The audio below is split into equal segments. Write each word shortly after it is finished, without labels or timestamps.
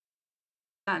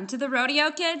To the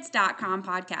RodeoKids.com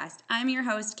podcast. I'm your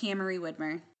host, Camry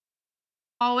Woodmer.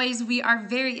 Always, we are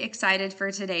very excited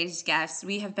for today's guests.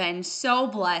 We have been so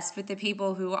blessed with the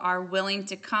people who are willing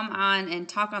to come on and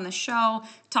talk on the show,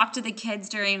 talk to the kids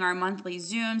during our monthly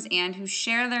Zooms, and who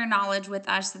share their knowledge with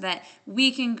us so that we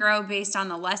can grow based on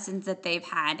the lessons that they've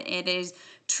had. It is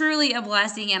truly a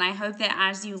blessing, and I hope that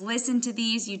as you listen to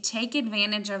these, you take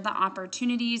advantage of the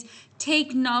opportunities,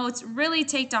 take notes, really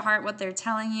take to heart what they're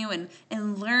telling you,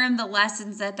 and learn the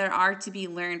lessons that there are to be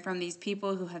learned from these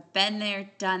people who have been there,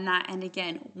 done that, and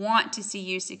again, want to see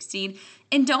you succeed.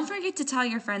 And don't forget to tell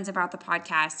your friends about the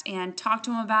podcast and talk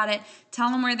to them about it. Tell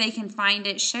them where they can find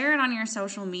it. Share it on your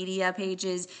social media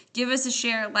pages. Give us a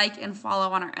share, like, and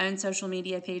follow on our own social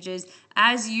media pages.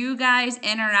 As you guys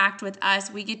interact with us,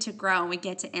 we get to grow and we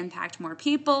get to impact more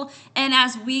people. And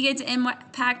as we get to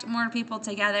impact more people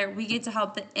together, we get to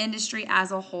help the industry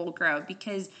as a whole grow,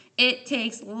 because it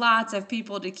takes lots of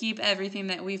people to keep everything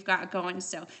that we've got going.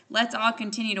 So let's all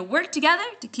continue to work together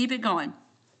to keep it going.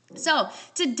 So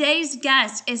today's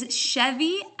guest is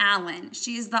Chevy Allen.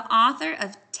 She is the author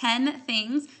of 10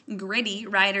 Things Gritty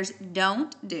Riders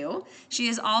Don't Do. She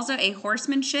is also a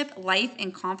horsemanship, life,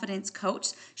 and confidence coach.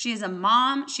 She is a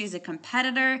mom. She is a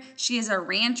competitor. She is a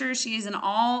rancher. She is an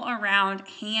all-around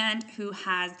hand who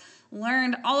has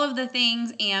learned all of the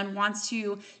things and wants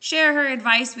to share her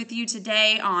advice with you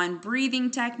today on breathing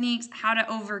techniques, how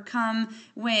to overcome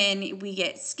when we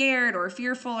get scared or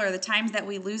fearful, or the times that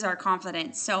we lose our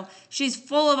confidence. So she's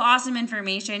full of awesome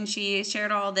information. She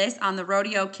shared all this on the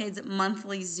Rodeo Kids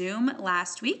monthly Zoom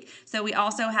last week. So we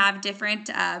also have different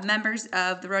members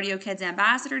of the Rodeo Kids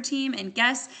ambassador team and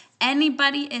guests.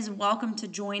 Anybody is welcome to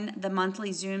join the monthly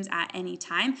Zooms at any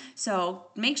time. So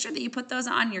make sure that you put those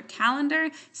on your calendar.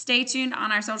 Stay tuned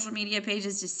on our social media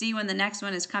pages to see when the next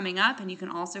one is coming up. And you can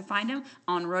also find them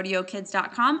on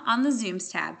RodeoKids.com on the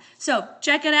Zooms tab. So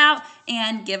check it out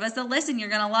and give us a listen. You're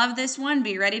going to love this one.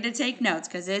 Be ready to take notes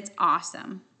because it's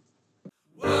awesome.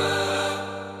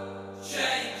 World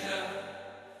changer,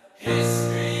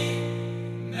 history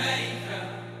maker.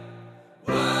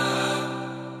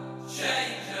 World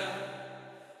changer,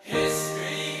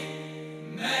 history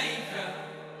maker.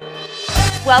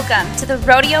 Welcome to the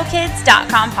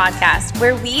RodeoKids.com podcast,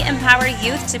 where we empower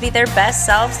youth to be their best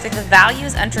selves through the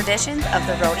values and traditions of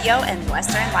the rodeo and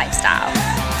Western lifestyle.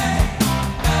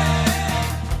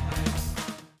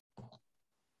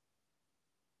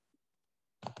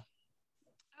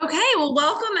 Okay, well,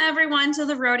 welcome everyone to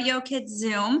the Rodeo Kids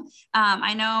Zoom.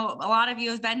 I know a lot of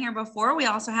you have been here before. We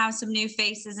also have some new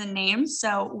faces and names,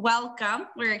 so welcome.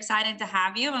 We're excited to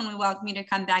have you, and we welcome you to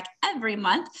come back every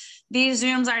month. These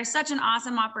Zooms are such an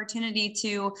awesome opportunity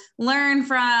to learn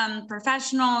from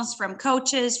professionals, from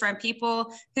coaches, from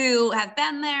people who have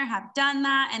been there, have done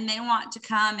that, and they want to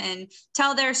come and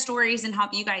tell their stories and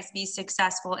help you guys be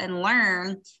successful and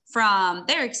learn from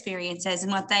their experiences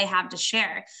and what they have to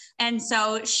share. And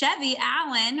so Chevy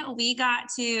Allen, we got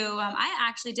to, I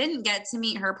actually didn't get to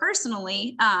meet her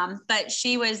personally, but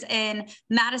she was in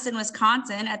Madison,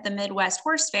 Wisconsin at the Midwest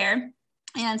Horse Fair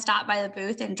and stopped by the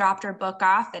booth and dropped her book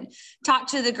off and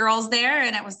talked to the girls there.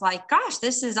 And it was like, gosh,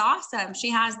 this is awesome. She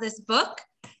has this book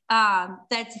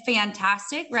that's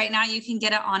fantastic. Right now you can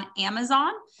get it on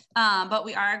Amazon, but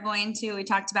we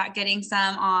talked about getting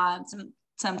some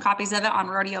copies of it on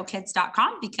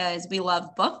RodeoKids.com because we love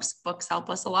books. Books help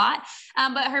us a lot.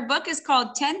 But her book is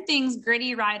called 10 Things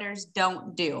Gritty Riders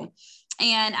Don't Do.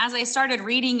 And as I started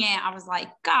reading it, I was like,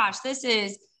 gosh, this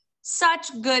is such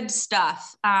good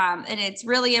stuff. And it's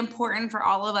really important for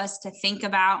all of us to think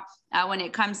about when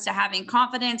it comes to having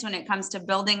confidence, when it comes to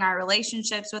building our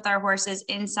relationships with our horses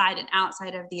inside and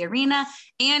outside of the arena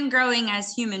and growing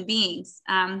as human beings.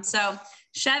 So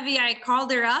Chevy, I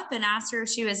called her up and asked her if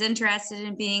she was interested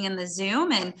in being in the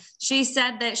Zoom, and she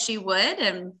said that she would.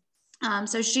 And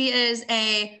so she is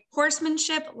a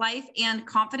horsemanship, life, and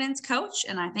confidence coach.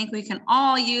 And I think we can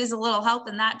all use a little help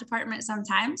in that department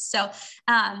sometimes. So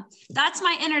that's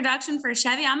my introduction for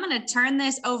Chevy. I'm going to turn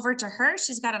this over to her.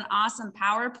 She's got an awesome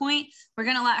PowerPoint. We're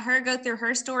going to let her go through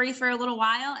her story for a little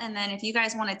while. And then if you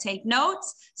guys want to take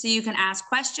notes so you can ask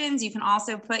questions, you can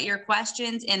also put your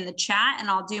questions in the chat, and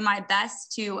I'll do my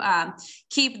best to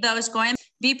keep those going.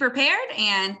 Be prepared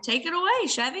and take it away,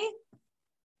 Chevy.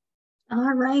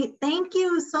 All right. Thank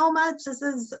you so much. This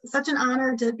is such an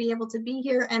honor to be able to be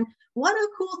here. And what a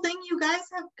cool thing you guys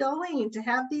have going to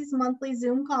have these monthly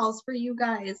Zoom calls for you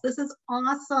guys. This is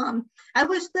awesome. I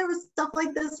wish there was stuff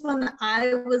like this when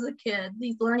I was a kid,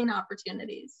 these learning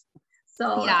opportunities.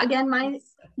 So yeah. Again,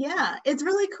 it's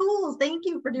really cool. Thank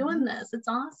you for doing this. It's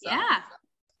awesome. Yeah.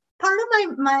 Part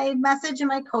of my message and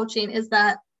my coaching is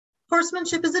that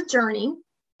horsemanship is a journey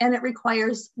and it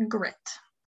requires grit.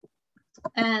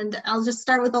 And I'll just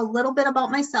start with a little bit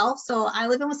about myself. So I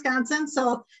live in Wisconsin.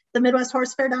 So the Midwest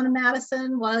Horse Fair down in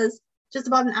Madison was just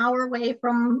about an hour away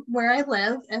from where I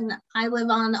live. And I live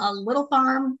on a little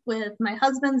farm with my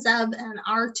husband, Zeb, and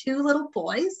our 2 little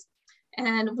boys.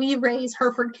 And we raise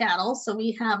Hereford cattle. So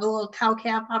we have a little cow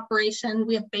calf operation.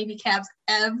 We have baby calves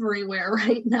everywhere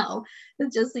right now.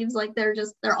 It just seems like they're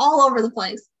all over the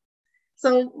place.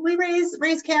 So we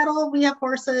raise cattle, we have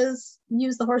horses,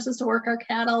 use the horses to work our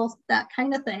cattle, that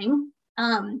kind of thing.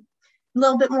 A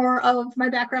little bit more of my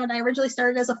background. I originally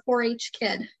started as a 4-H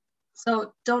kid.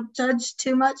 So don't judge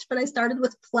too much, but I started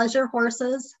with pleasure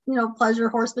horses, pleasure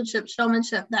horsemanship,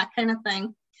 showmanship, that kind of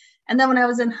thing. And then when I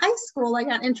was in high school, I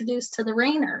got introduced to the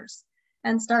reiners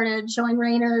and started showing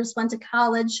reiners, went to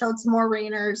college, showed some more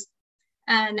reiners,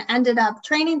 and ended up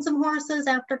training some horses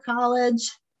after college.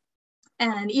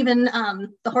 And even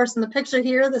the horse in the picture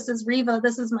here, this is Reva,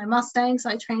 this is my Mustang. So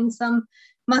I trained some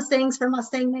Mustangs for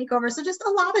Mustang Makeover. So just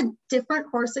a lot of different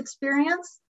horse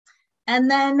experience. And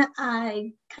then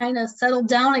I kind of settled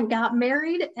down and got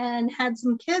married and had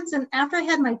some kids. And after I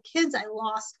had my kids, I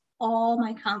lost all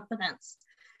my confidence.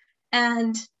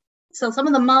 And so some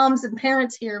of the moms and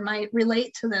parents here might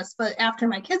relate to this, but after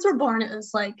my kids were born, it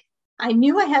was like, I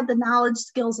knew I had the knowledge,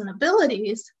 skills, and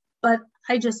abilities, but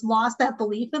I just lost that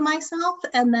belief in myself.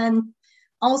 And then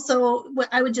also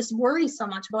I would just worry so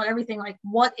much about everything. Like,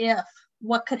 what if,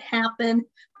 what could happen?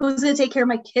 Who's going to take care of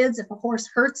my kids if a horse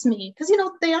hurts me? Because,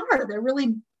 they're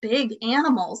really big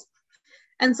animals.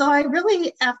 And so I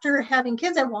really, after having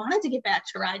kids, I wanted to get back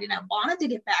to riding. I wanted to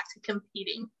get back to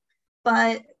competing,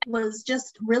 but was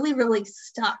just really, really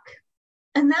stuck.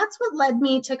 And that's what led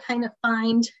me to kind of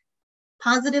find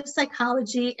positive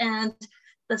psychology and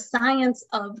the science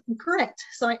of grit.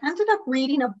 So I ended up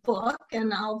reading a book,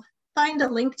 and I'll find a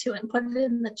link to it and put it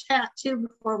in the chat too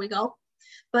before we go.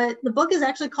 But the book is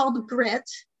actually called Grit,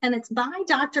 and it's by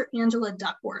Dr. Angela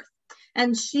Duckworth.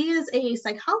 And she is a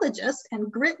psychologist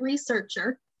and grit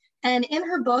researcher. And in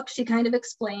her book, she kind of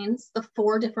explains the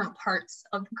 4 different parts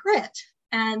of grit.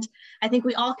 And I think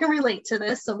we all can relate to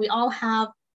this. So we all have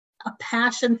a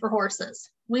passion for horses.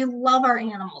 We love our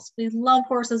animals. We love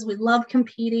horses. We love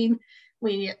competing.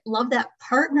 We love that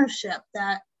partnership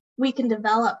that we can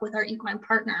develop with our equine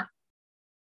partner.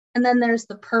 And then there's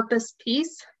the purpose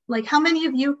piece. Like, how many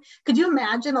of you, could you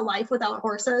imagine a life without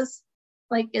horses?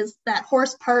 Like, is that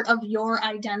horse part of your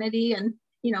identity? And,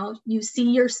 you see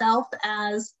yourself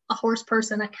as a horse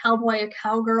person, a cowboy, a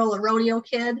cowgirl, a rodeo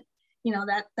kid,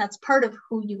 that's part of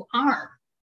who you are.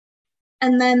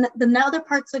 And then the other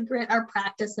parts of grit are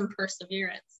practice and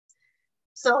perseverance.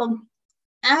 So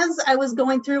as I was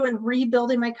going through and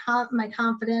rebuilding my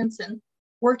confidence and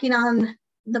working on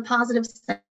the positive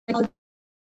psychology,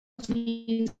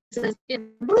 it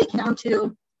really came down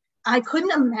to, I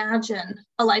couldn't imagine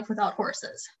a life without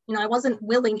horses. I wasn't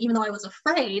willing, even though I was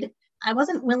afraid, I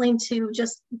wasn't willing to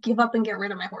just give up and get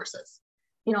rid of my horses.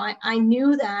 I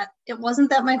knew that it wasn't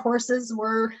that my horses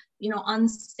were,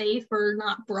 unsafe or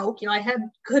not broke. I had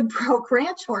good broke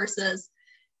ranch horses.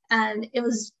 And it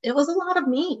was a lot of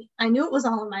me. I knew it was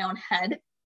all in my own head.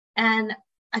 And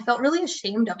I felt really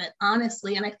ashamed of it,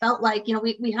 honestly. And I felt like,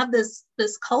 we have this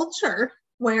culture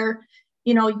where,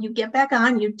 you get back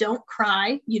on, you don't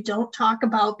cry, you don't talk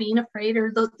about being afraid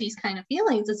or these kind of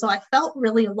feelings. And so I felt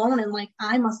really alone, and like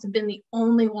I must have been the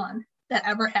only one that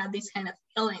ever had these kind of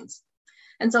feelings.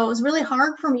 And so it was really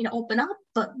hard for me to open up.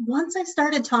 But once I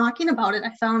started talking about it,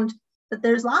 I found that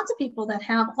there's lots of people that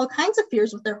have all kinds of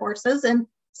fears with their horses. And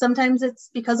sometimes it's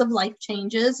because of life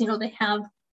changes, they have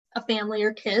a family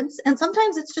or kids. And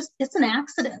sometimes it's an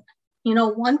accident,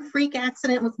 one freak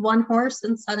accident with one horse,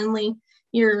 and suddenly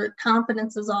your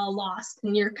confidence is all lost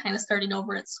and you're kind of starting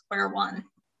over at square one.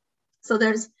 So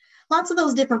there's lots of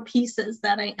those different pieces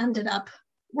that I ended up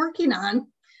working on.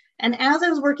 And as I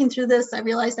was working through this, I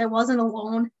realized I wasn't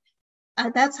alone.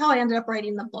 That's how I ended up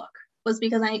writing the book, was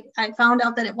because I found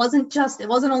out that it wasn't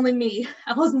only me.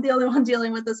 I wasn't the only one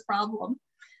dealing with this problem.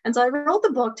 And so I wrote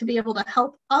the book to be able to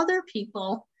help other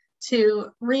people to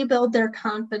rebuild their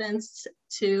confidence,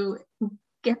 to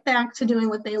get back to doing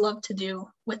what they love to do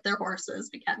with their horses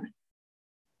again.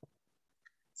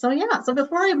 So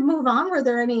before I move on, were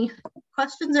there any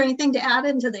questions or anything to add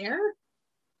into there?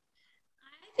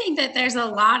 I think that there's a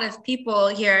lot of people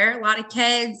here, a lot of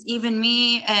kids, even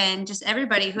me, and just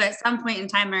everybody who at some point in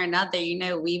time or another,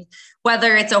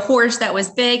 whether it's a horse that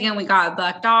was big and we got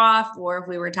bucked off, or if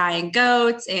we were tying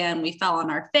goats and we fell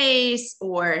on our face,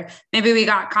 or maybe we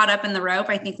got caught up in the rope.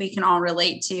 I think we can all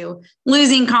relate to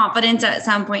losing confidence at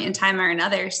some point in time or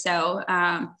another. So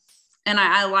And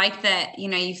I like that,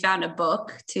 you found a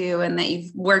book too, and that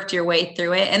you've worked your way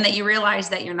through it, and that you realize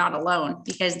that you're not alone.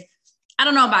 Because I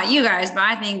don't know about you guys, but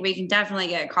I think we can definitely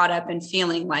get caught up in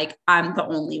feeling like I'm the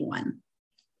only one.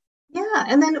 Yeah.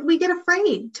 And then we get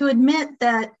afraid to admit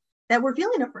that we're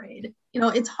feeling afraid.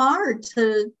 It's hard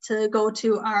to go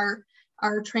to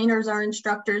our trainers, our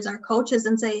instructors, our coaches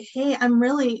and say, hey,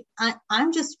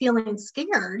 I'm just feeling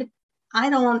scared. I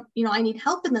need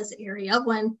help in this area,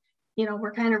 when,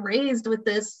 we're kind of raised with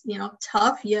this,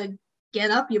 tough, you get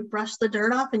up, you brush the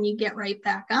dirt off, and you get right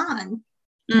back on.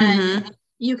 Mm-hmm. And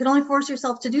you can only force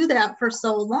yourself to do that for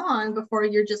so long before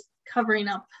you're just covering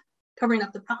up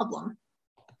the problem.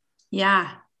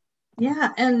 Yeah.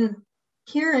 Yeah. And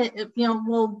here,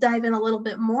 we'll dive in a little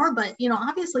bit more, but,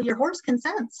 obviously your horse can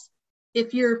sense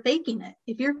if you're faking it.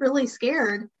 If you're really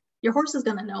scared, your horse is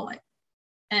going to know it.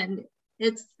 And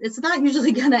it's not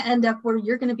usually going to end up where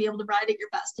you're going to be able to ride at your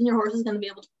best and your horse is going to be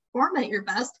able to perform at your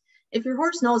best if your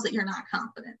horse knows that you're not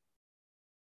confident.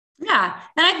 Yeah.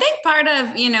 And I think part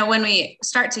of, when we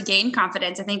start to gain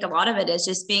confidence, I think a lot of it is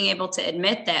just being able to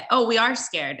admit that, oh, we are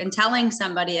scared, and telling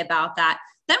somebody about that.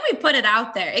 Then we put it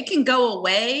out there. It can go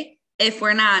away if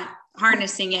we're not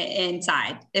harnessing it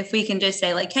inside. If we can just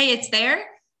say like, hey, it's there,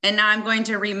 and now I'm going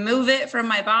to remove it from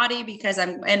my body because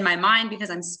I'm in my mind, because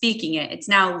I'm speaking it. It's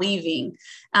now leaving.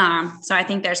 So I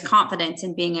think there's confidence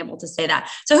in being able to say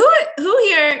that. So who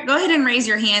here, go ahead and raise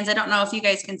your hands. I don't know if you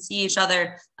guys can see each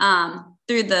other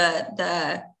through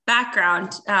the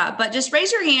background, but just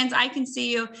raise your hands. I can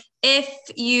see you if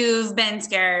you've been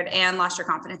scared and lost your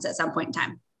confidence at some point in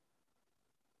time.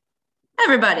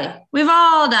 Everybody, we've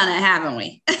all done it, haven't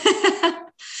we?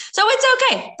 So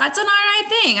it's okay. That's an all right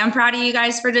thing. I'm proud of you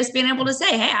guys for just being able to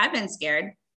say, hey, I've been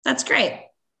scared. That's great.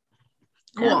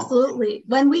 Cool. Absolutely.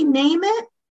 When we name it,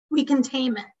 we can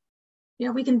tame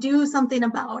it. We can do something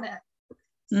about it.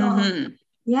 So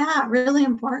yeah, really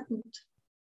important.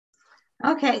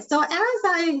 Okay. So as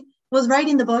I was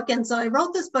writing the book, and so I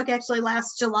wrote this book actually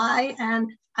last July,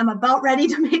 and I'm about ready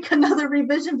to make another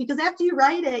revision, because after you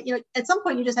write it, at some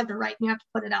point you just have to write and you have to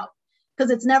put it out,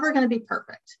 because it's never going to be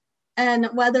perfect. And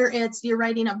whether it's you're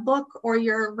writing a book or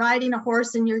you're riding a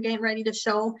horse and you're getting ready to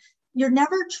show, you're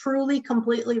never truly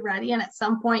completely ready. And at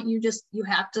some point you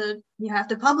have to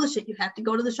publish it. You have to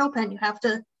go to the show pen. You have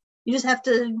to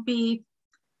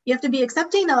be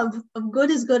accepting of good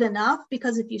is good enough,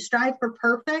 because if you strive for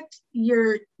perfect,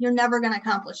 you're never going to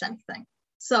accomplish anything.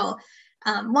 So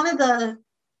one of the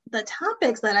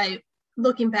topics that I,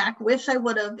 looking back, wish I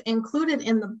would have included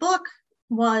in the book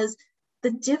was the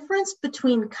difference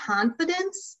between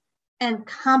confidence and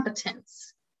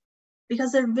competence,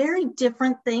 because they're very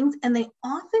different things and they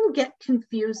often get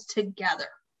confused together.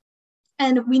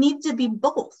 And we need to be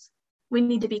both. We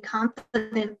need to be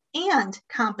confident and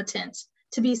competent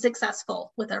to be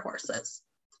successful with our horses.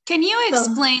 Can you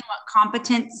explain what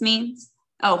competence means?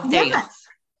 Oh, there you go.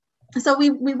 So we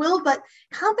will, but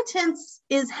competence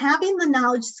is having the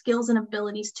knowledge, skills, and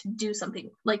abilities to do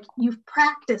something. Like you've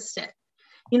practiced it.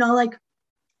 Like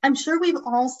I'm sure we've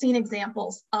all seen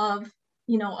examples of,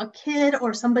 a kid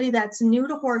or somebody that's new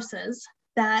to horses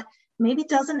that maybe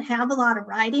doesn't have a lot of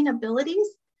riding abilities,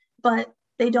 but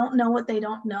they don't know what they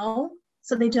don't know.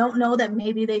 So they don't know that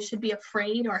maybe they should be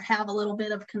afraid or have a little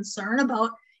bit of concern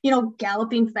about,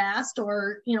 galloping fast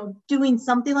or, doing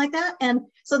something like that. And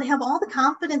so they have all the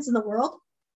confidence in the world,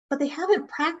 but they haven't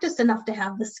practiced enough to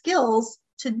have the skills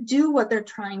to do what they're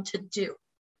trying to do.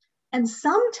 And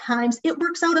sometimes it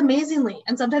works out amazingly.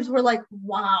 And sometimes we're like,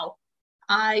 wow,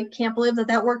 I can't believe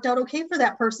that worked out okay for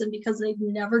that person, because they've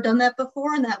never done that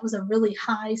before. And that was a really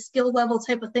high skill level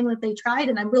type of thing that they tried.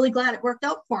 And I'm really glad it worked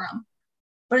out for them.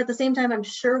 But at the same time, I'm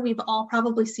sure we've all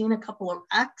probably seen a couple of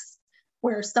wrecks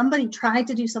where somebody tried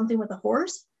to do something with a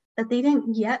horse that they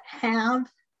didn't yet have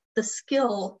the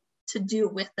skill to do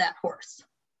with that horse.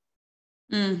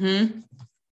 Mm-hmm.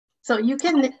 So you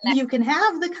can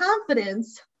have the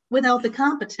confidence without the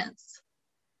competence.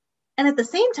 And at the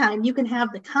same time, you can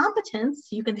have the competence,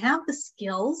 you can have the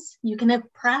skills, you can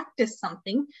have practiced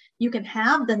something, you can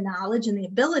have the knowledge and the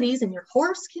abilities, and your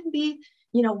horse can be,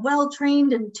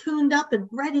 well-trained and tuned up and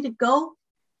ready to go,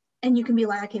 and you can be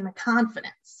lacking the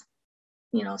confidence.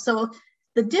 So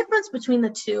the difference between the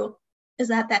two is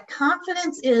that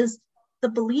confidence is the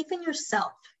belief in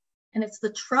yourself, and it's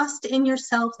the trust in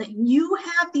yourself that you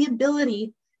have the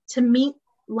ability to meet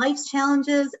life's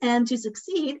challenges and to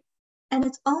succeed. And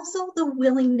it's also the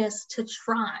willingness to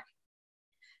try.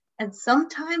 And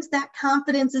sometimes that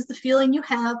confidence is the feeling you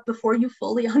have before you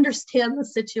fully understand the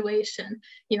situation,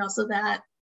 so that,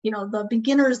 the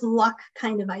beginner's luck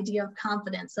kind of idea of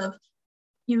confidence of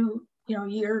you're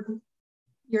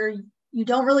you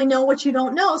don't really know what you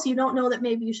don't know, so you don't know that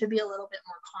maybe you should be a little bit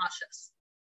more cautious.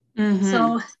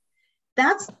 So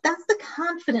that's the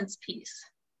confidence piece.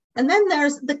 And then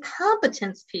there's the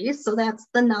competence piece. So that's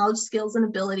the knowledge, skills, and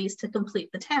abilities to complete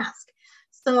the task.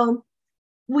 So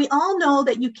we all know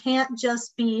that you can't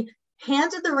just be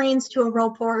handed the reins to a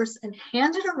rope horse and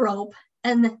handed a rope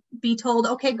and be told,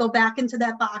 okay, go back into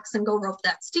that box and go rope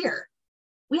that steer.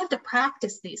 We have to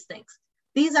practice these things.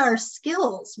 These are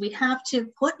skills. We have to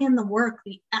put in the work,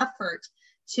 the effort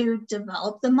to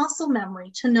develop the muscle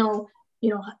memory, to know,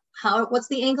 what's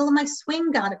the angle of my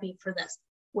swing got to be for this?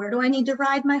 Where do I need to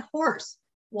ride my horse?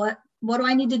 What do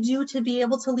I need to do to be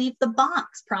able to leave the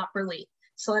box properly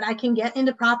so that I can get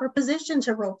into proper position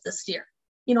to rope the steer?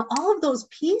 All of those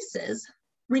pieces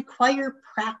require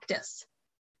practice.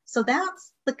 So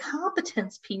that's the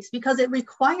competence piece, because it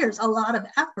requires a lot of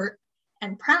effort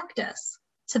and practice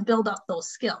to build up those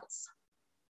skills.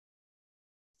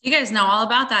 You guys know all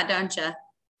about that, don't you?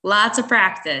 Lots of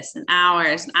practice and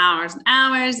hours and hours and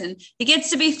hours. And it gets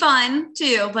to be fun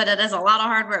too, but it is a lot of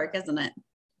hard work, isn't it?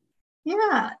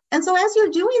 Yeah. And so as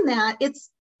you're doing that, it's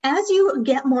as you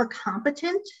get more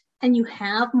competent and you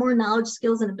have more knowledge,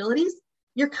 skills, and abilities,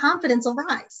 your confidence will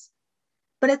rise.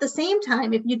 But at the same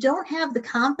time, if you don't have the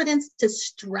confidence to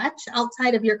stretch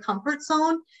outside of your comfort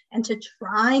zone and to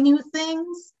try new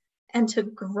things and to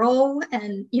grow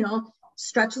and,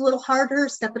 stretch a little harder,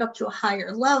 step it up to a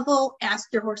higher level,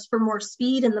 ask your horse for more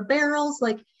speed in the barrels.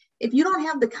 Like, if you don't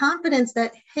have the confidence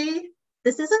that, hey,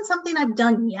 this isn't something I've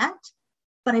done yet,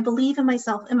 but I believe in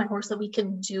myself and my horse that we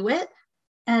can do it.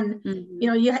 And,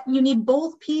 you need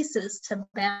both pieces to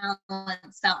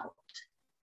balance out.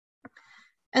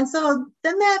 And so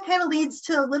then that kind of leads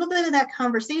to a little bit of that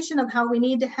conversation of how we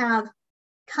need to have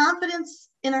confidence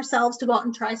in ourselves to go out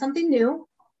and try something new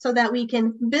so that we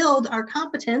can build our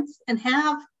competence and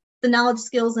have the knowledge,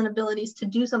 skills, and abilities to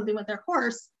do something with our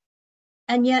horse.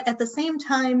 And yet at the same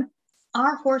time,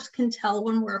 our horse can tell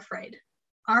when we're afraid.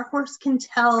 Our horse can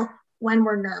tell when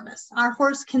we're nervous. Our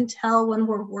horse can tell when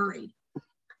we're worried.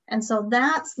 And so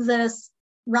that's this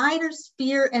rider's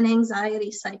fear and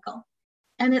anxiety cycle.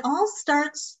 And it all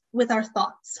starts with our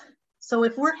thoughts. So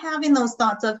if we're having those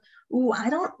thoughts of, I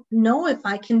don't know if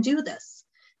I can do this.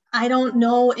 I don't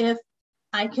know if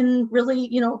I can really,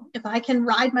 if I can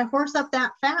ride my horse up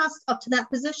that fast, up to that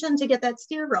position to get that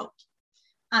steer roped.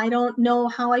 I don't know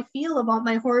how I feel about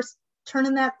my horse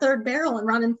turning that third barrel and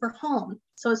running for home.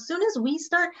 So as soon as we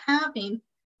start having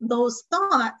those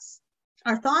thoughts,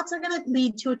 our thoughts are going to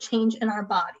lead to a change in our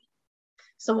body.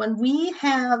 So when we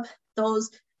have those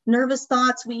nervous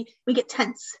thoughts, we get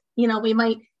tense. We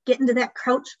might get into that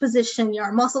crouch position.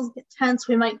 Our muscles get tense.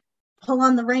 We might pull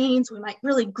on the reins. We might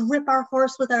really grip our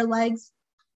horse with our legs.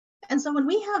 And so when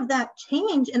we have that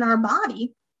change in our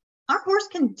body, our horse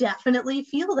can definitely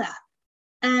feel that.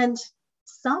 And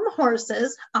some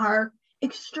horses are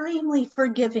extremely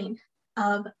forgiving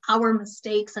of our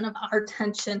mistakes and of our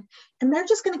tension, and they're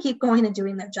just going to keep going and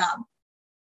doing their job.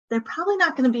 They're probably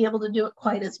not going to be able to do it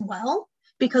quite as well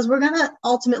because we're going to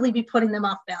ultimately be putting them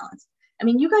off balance. I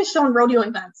mean, you guys shown rodeo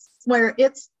events where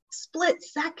it's split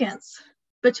seconds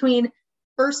between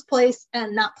first place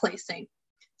and not placing.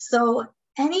 So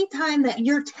anytime that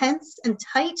you're tense and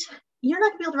tight, you're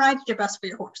not going to be able to ride at your best for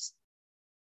your horse.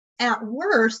 At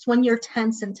worst, when you're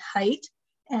tense and tight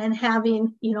and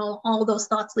having, all those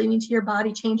thoughts leading to your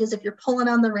body changes, if you're pulling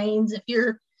on the reins, if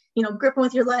you're, gripping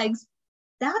with your legs,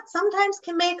 that sometimes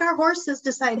can make our horses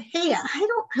decide, hey, I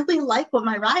don't really like what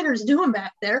my rider's doing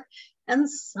back there. And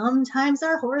sometimes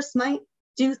our horse might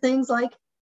do things like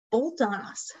bolt on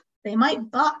us. They might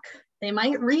buck, they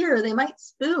might rear, they might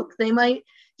spook, they might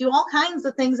do all kinds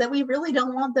of things that we really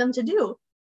don't want them to do.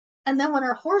 And then when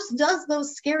our horse does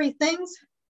those scary things,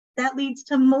 that leads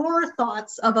to more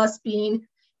thoughts of us being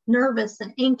nervous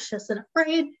and anxious and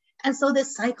afraid. And so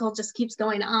this cycle just keeps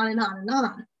going on and on and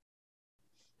on.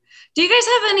 Do you guys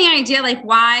have any idea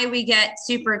why we get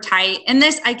super tight? And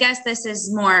I guess this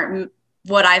is more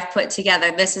what I've put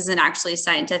together. This isn't actually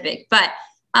scientific, but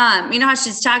how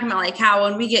she's talking about how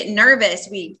when we get nervous,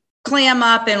 we clam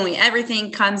up and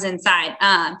everything comes inside.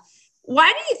 Why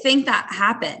do you think that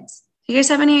happens? Do you guys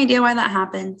have any idea why that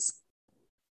happens?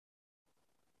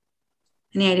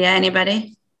 Any idea?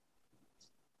 Anybody?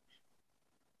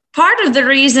 Part of the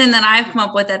reason that I've come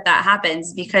up with that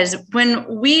happens because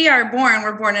when we are born,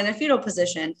 we're born in a fetal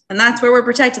position, and that's where we're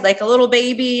protected, like a little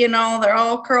baby, they're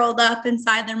all curled up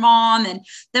inside their mom. And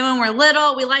then when we're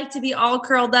little, we like to be all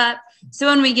curled up. So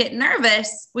when we get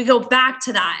nervous, we go back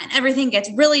to that and everything gets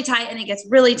really tight and it gets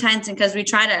really tense. And because we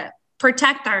try to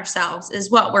protect ourselves is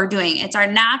what we're doing. It's our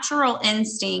natural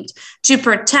instinct to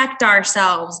protect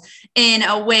ourselves in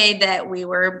a way that we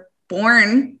were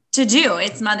born to do.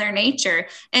 It's Mother Nature.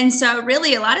 And so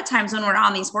really a lot of times when we're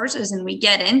on these horses and we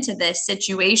get into this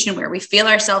situation where we feel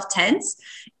ourselves tense,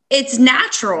 it's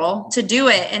natural to do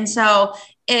it. And so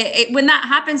when that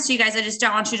happens to you guys, I just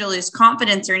don't want you to lose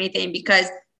confidence or anything, because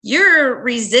you're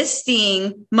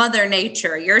resisting Mother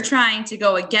Nature. You're trying to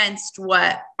go against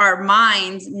what our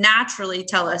minds naturally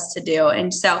tell us to do.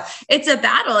 And so it's a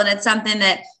battle, and it's something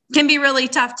that can be really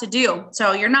tough to do.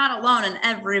 So you're not alone, and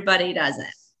everybody does it.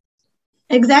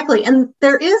 Exactly. And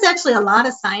there is actually a lot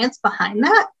of science behind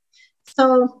that.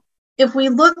 So if we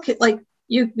look at, like,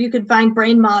 you could find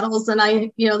brain models,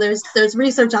 and there's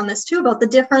research on this too about the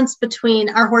difference between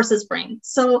our horse's brain.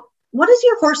 So what does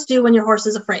your horse do when your horse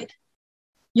is afraid?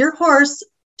 Your horse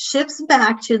shifts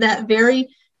back to that very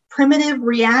primitive,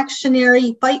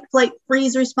 reactionary fight, flight,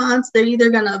 freeze response. They're either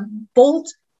going to bolt,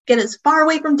 get as far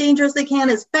away from danger as they can,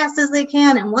 as fast as they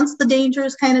can. And once the danger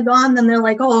is kind of gone, then they're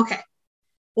like, oh, okay.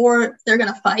 Or they're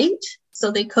going to fight.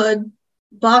 So they could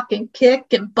buck and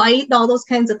kick and bite, all those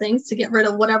kinds of things to get rid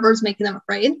of whatever is making them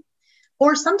afraid.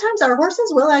 Or sometimes our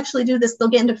horses will actually do this. They'll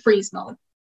get into freeze mode,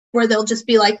 where they'll just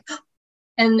be like,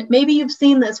 and maybe you've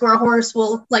seen this, where a horse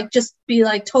will like just be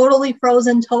like totally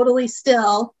frozen, totally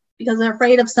still because they're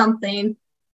afraid of something.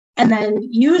 And then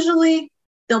usually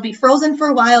they'll be frozen for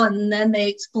a while and then they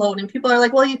explode. And people are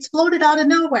like, well, he exploded out of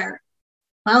nowhere.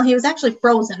 Well, he was actually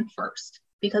frozen first,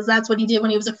 because that's what he did when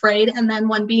he was afraid. And then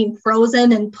when being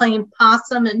frozen and playing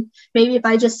possum, and maybe if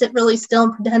I just sit really still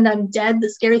and pretend I'm dead, the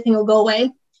scary thing will go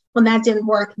away. When that didn't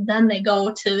work, then they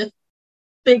go to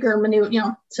bigger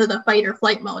maneuver, to the fight or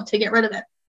flight mode to get rid of it.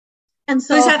 And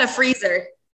so, who's had a freezer?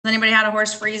 Has anybody had a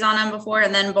horse freeze on them before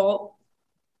and then bolt?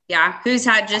 Yeah. Who's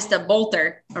had just a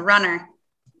bolter, a runner?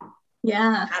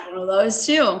 Yeah. I had one of those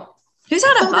too. Who's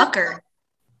had a bucker?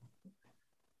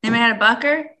 Anybody had a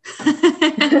bucker?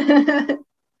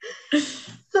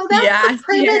 So that's the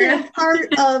primitive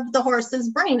part of the horse's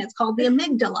brain. It's called the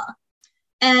amygdala.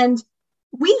 And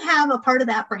we have a part of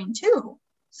that brain too.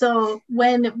 So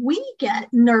when we get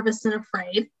nervous and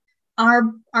afraid,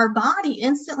 our body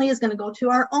instantly is going to go to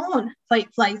our own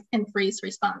fight, flight, and freeze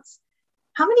response.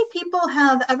 How many people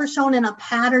have ever shown in a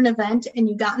pattern event and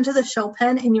you got into the show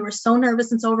pen and you were so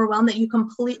nervous and so overwhelmed that you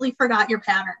completely forgot your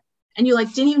pattern and you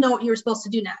didn't even know what you were supposed to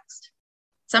do next?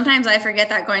 Sometimes I forget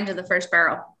that going to the first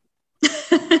barrel.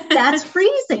 That's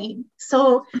freezing.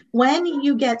 So when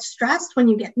you get stressed, when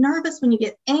you get nervous, when you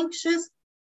get anxious,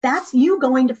 that's you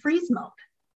going to freeze mode.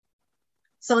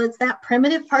 So it's that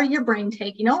primitive part of your brain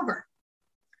taking over.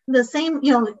 The same,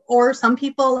 or some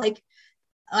people, like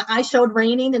I showed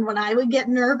reining, and when I would get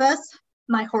nervous,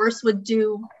 my horse would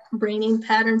do reining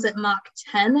patterns at Mach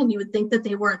 10, and you would think that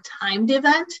they were a timed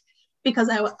event, because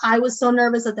I was so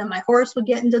nervous that then my horse would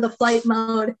get into the flight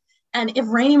mode. And if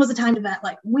reining was a timed event,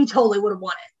 like we totally would have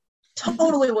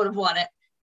won it,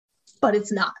 but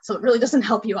it's not. So it really doesn't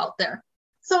help you out there.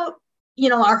 So,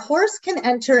 our horse can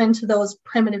enter into those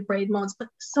primitive brain modes, but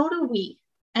so do we.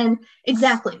 And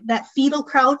exactly that fetal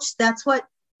crouch, that's what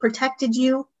protected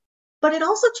you. But it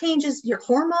also changes your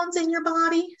hormones in your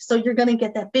body. So you're going to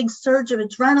get that big surge of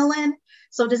adrenaline.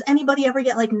 So does anybody ever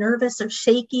get like nervous or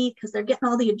shaky because they're getting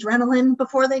all the adrenaline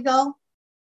before they go?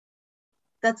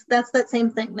 That's that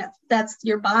same thing. That's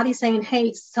your body saying,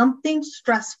 hey, something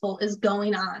stressful is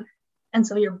going on. And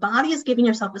so your body is giving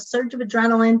yourself a surge of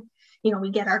adrenaline.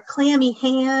 We get our clammy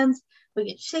hands, we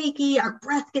get shaky, our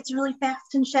breath gets really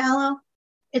fast and shallow.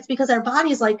 It's because our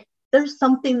body is like, there's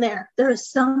something there. There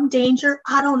is some danger.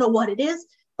 I don't know what it is,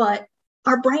 but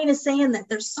our brain is saying that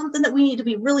there's something that we need to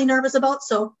be really nervous about.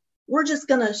 So we're just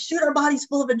going to shoot our bodies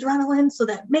full of adrenaline so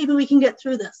that maybe we can get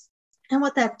through this. And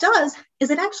what that does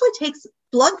is it actually takes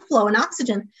blood flow and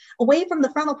oxygen away from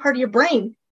the frontal part of your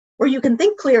brain where you can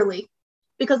think clearly,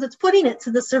 because it's putting it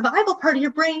to the survival part of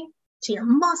your brain, to your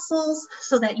muscles,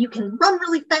 so that you can run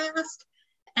really fast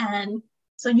and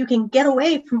so you can get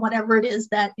away from whatever it is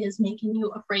that is making you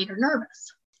afraid or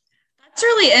nervous. That's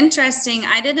really interesting.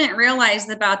 I didn't realize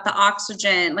about the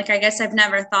oxygen. Like, I guess I've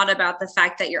never thought about the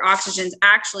fact that your oxygen's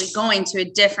actually going to a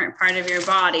different part of your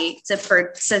body to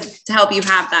help you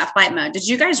have that flight mode. Did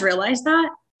you guys realize that?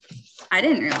 I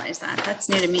didn't realize that. That's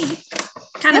new to me.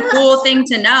 Kind of cool thing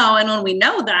to know. And when we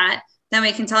know that, then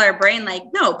we can tell our brain, like,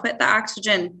 no, put the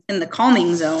oxygen in the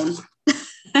calming zone.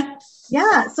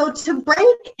 Yeah. So to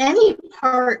break any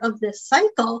part of this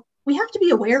cycle, we have to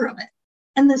be aware of it.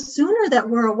 And the sooner that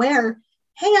we're aware,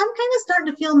 hey, I'm kind of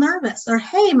starting to feel nervous, or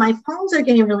hey, my palms are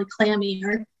getting really clammy,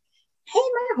 or hey,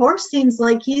 my horse seems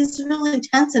like he's really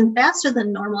tense and faster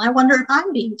than normal. I wonder if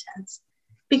I'm being tense.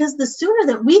 Because the sooner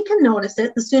that we can notice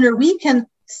it, the sooner we can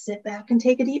sit back and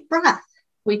take a deep breath.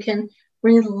 We can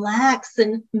relax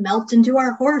and melt into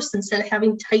our horse instead of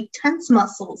having tight, tense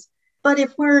muscles. But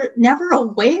if we're never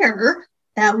aware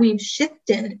that we've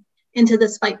shifted into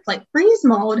this fight, flight, freeze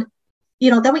mode,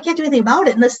 then we can't do anything about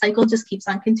it. And this cycle just keeps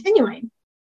on continuing.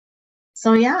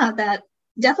 So yeah, that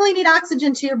definitely need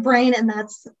oxygen to your brain. And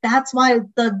that's why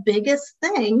the biggest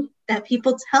thing that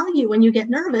people tell you when you get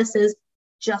nervous is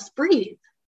just breathe.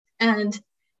 And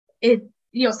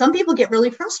some people get really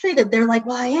frustrated. They're like,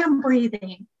 well, I am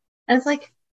breathing. And it's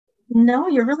like, no,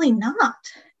 you're really not,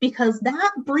 because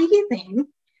that breathing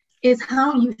is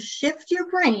how you shift your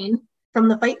brain from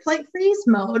the fight, flight, freeze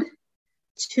mode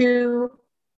to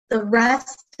the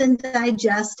rest and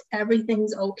digest,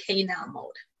 everything's okay now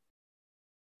mode.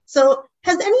 So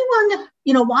has anyone,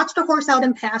 watched a horse out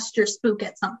in pasture spook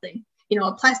at something?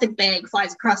 A plastic bag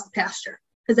flies across the pasture.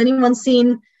 Has anyone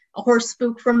seen a horse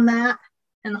spook from that?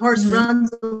 And the horse runs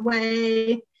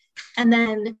away. And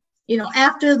then,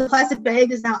 after the plastic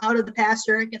bag is now out of the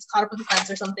pasture, it gets caught up with the fence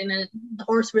or something, and the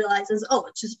horse realizes, oh,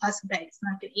 it's just a plastic bag. It's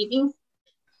not going to eat me.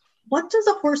 What does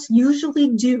a horse usually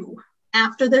do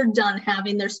after they're done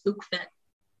having their spook fit?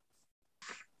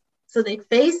 So they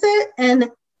face it, and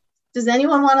does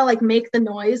anyone want to make the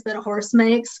noise that a horse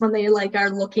makes when they are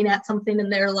looking at something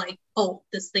and they're like, oh,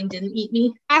 this thing didn't eat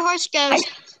me? Our horse goes.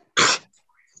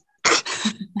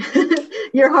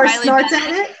 Your horse Riley snorts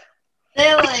Bennett.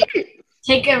 at it? They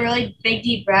take a really big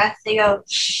deep breath. They go.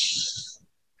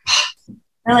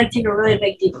 They take a really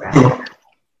big deep breath.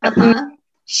 Uh-huh.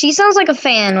 She sounds like a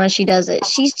fan when she does it.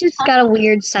 She's just got a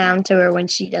weird sound to her when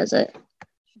she does it.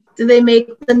 Do they make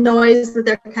the noise that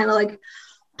they're kind of like?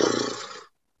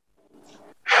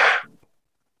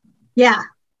 Yeah.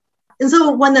 And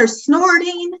so when they're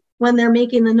snorting, when they're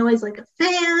making the noise like a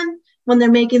fan, when they're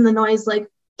making the noise like,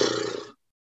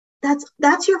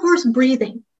 that's your horse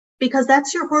breathing, because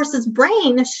that's your horse's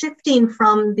brain shifting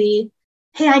from the,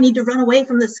 hey, I need to run away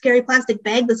from this scary plastic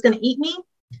bag that's going to eat me,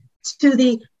 to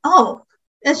the, oh,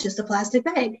 it's just a plastic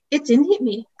bag. It didn't eat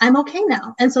me. I'm okay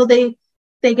now. And so they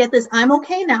get this I'm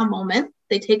okay now moment.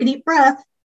 They take a deep breath.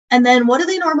 And then what do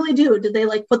they normally do? Do they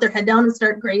put their head down and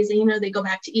start grazing, or they go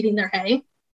back to eating their hay?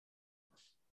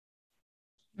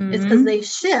 Mm-hmm. It's because they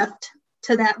shift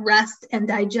to that rest and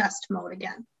digest mode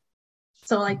again.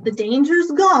 So the danger's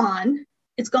gone.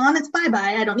 It's gone. It's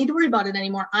bye-bye. I don't need to worry about it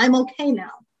anymore. I'm okay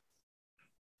now.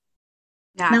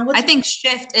 Yeah. Now, I think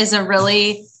shift is a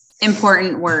really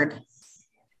important word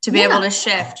to be able to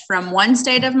shift from one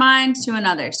state of mind to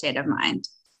another state of mind.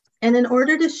 And in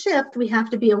order to shift, we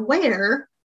have to be aware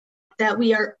that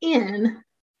we are in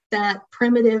that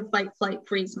primitive fight, flight,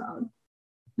 freeze mode.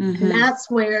 Mm-hmm. And that's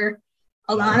where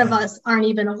a lot of us aren't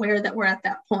even aware that we're at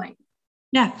that point.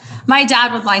 Yeah. My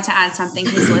dad would like to add something.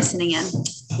 He's listening in.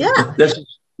 Yeah.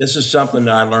 This is something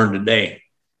that I learned today,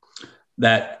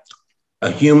 that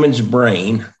a human's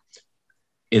brain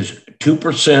is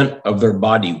 2% of their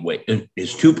body weight,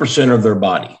 is 2% of their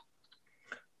body.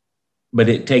 But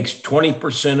it takes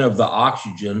 20% of the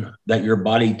oxygen that your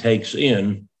body takes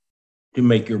in to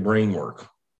make your brain work.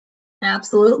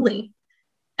 Absolutely.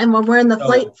 And when we're in the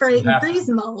flight, fright, and freeze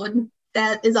mode,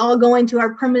 that is all going to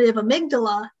our primitive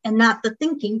amygdala and not the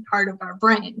thinking part of our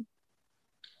brain.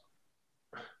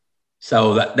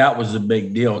 So that was a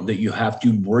big deal, that you have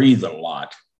to breathe a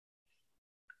lot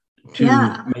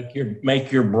to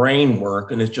make your brain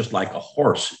work. And it's just like a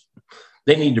horse.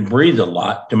 They need to breathe a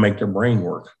lot to make their brain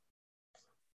work.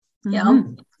 Yeah,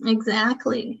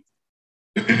 exactly.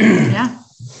 Yeah.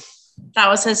 That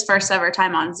was his first ever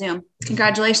time on Zoom.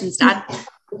 Congratulations, Dad.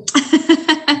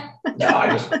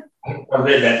 I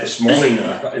read that this morning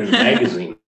in the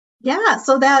magazine. Yeah,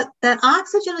 so that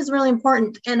oxygen is really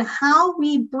important, and how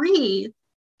we breathe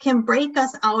can break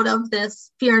us out of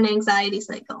this fear and anxiety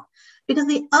cycle. Because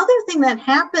the other thing that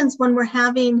happens when we're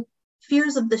having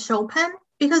fears of the show pen,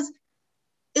 because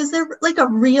is there a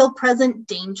real present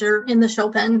danger in the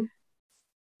show pen?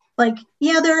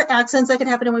 There are accidents that can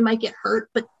happen and we might get hurt,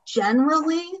 but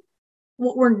generally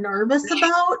what we're nervous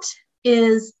about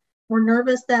is we're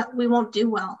nervous that we won't do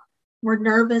well. We're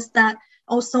nervous that,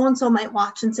 oh, so-and-so might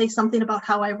watch and say something about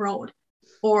how I rode.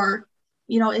 Or,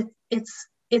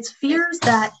 it's fears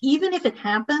that even if it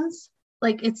happens,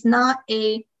 it's not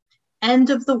a end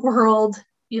of the world,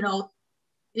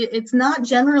 it's not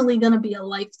generally going to be a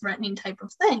life-threatening type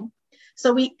of thing.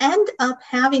 So we end up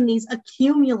having these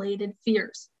accumulated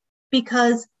fears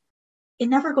because it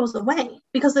never goes away,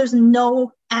 because there's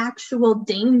no actual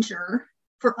danger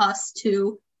for us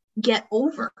to get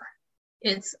over.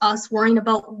 It's us worrying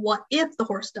about what if the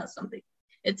horse does something.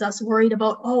 It's us worried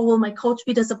about, oh, will my coach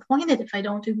be disappointed if I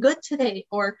don't do good today?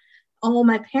 Or, oh,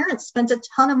 my parents spent a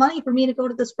ton of money for me to go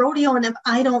to this rodeo, and if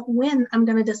I don't win, I'm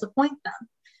going to disappoint them.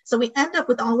 So we end up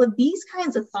with all of these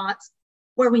kinds of thoughts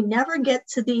where we never get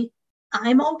to the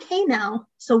I'm okay now.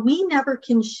 So we never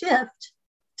can shift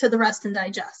to the rest and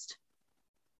digest.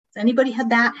 Has anybody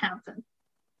had that happen?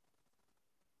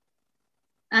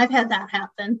 I've had that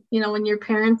happen, when your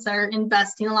parents are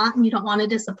investing a lot and you don't want to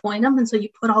disappoint them. And so you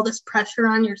put all this pressure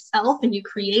on yourself and you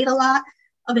create a lot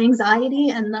of anxiety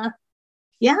and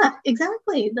yeah,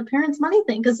 exactly. The parents' money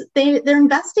thing, because they're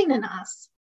investing in us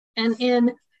and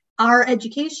in our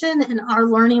education and our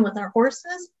learning with our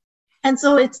horses. And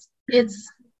so it's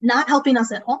not helping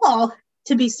us at all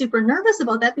to be super nervous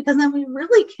about that, because then we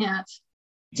really can't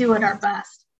do it our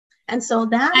best. And so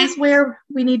that is where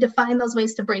we need to find those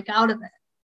ways to break out of it.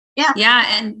 Yeah. Yeah.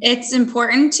 And it's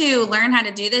important to learn how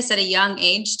to do this at a young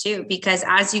age too, because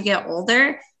as you get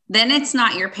older, then it's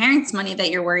not your parents' money that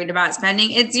you're worried about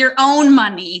spending. It's your own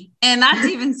money. And that's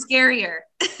even scarier.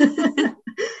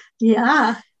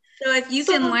 Yeah. So if you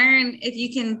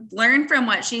can learn from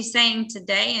what she's saying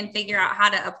today and figure out how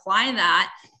to apply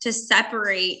that to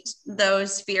separate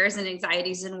those fears and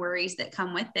anxieties and worries that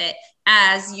come with it,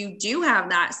 as you do have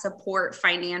that support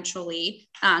financially,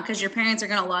 because your parents are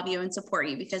going to love you and support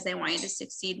you because they want you to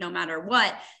succeed no matter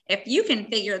what. If you can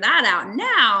figure that out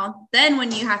now, then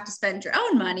when you have to spend your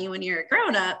own money when you're a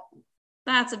grown up,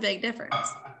 that's a big difference.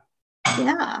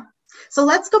 Yeah. So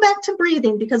let's go back to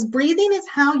breathing, because breathing is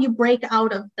how you break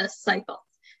out of this cycle.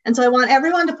 And so I want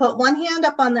everyone to put one hand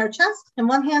up on their chest and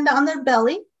one hand on their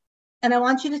belly. And I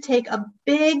want you to take a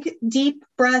big, deep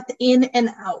breath in and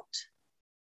out.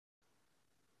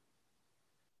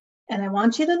 And I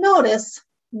want you to notice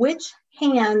which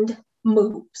hand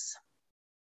moves.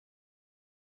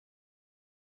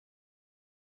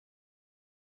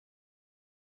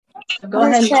 So go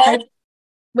ahead and type.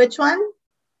 Which one?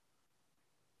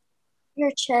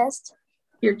 Your chest.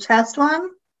 Your chest one?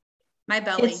 My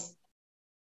belly. It's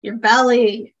your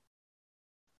belly.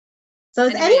 So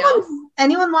has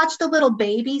anyone watched a little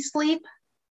baby sleep?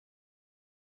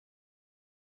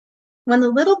 When the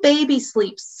little baby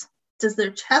sleeps, does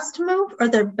their chest move or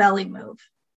their belly move?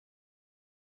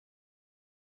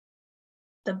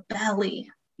 The belly,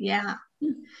 yeah.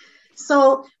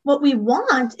 So what we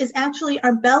want is actually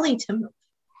our belly to move,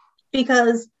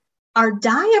 because our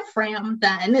diaphragm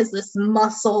then is this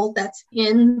muscle that's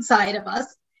inside of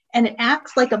us, and it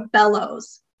acts like a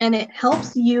bellows, and it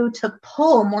helps you to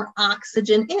pull more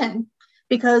oxygen in.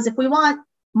 Because if we want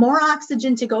more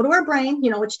oxygen to go to our brain,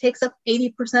 which takes up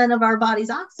 80% of our body's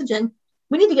oxygen,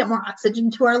 we need to get more oxygen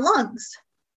to our lungs.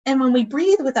 And when we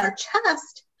breathe with our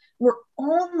chest, we're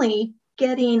only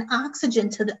getting oxygen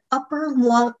to the upper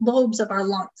lobes of our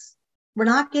lungs. We're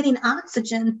not getting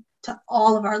oxygen to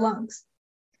all of our lungs.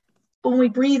 When we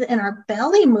breathe and our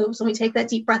belly moves, when we take that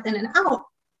deep breath in and out,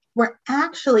 we're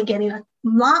actually getting a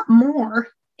lot more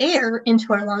air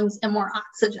into our lungs and more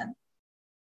oxygen.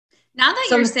 Now that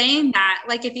you're saying that,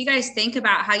 like if you guys think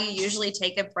about how you usually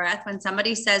take a breath, when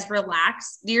somebody says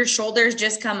relax, do your shoulders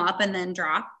just come up and then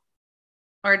drop?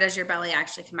 Or does your belly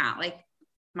actually come out? Like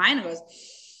mine goes,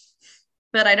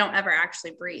 but I don't ever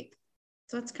actually breathe.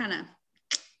 So it's kind of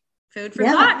food for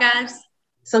thought, guys.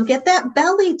 So get that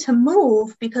belly to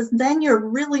move, because then you're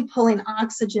really pulling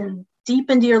oxygen deep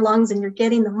into your lungs and you're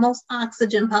getting the most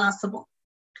oxygen possible.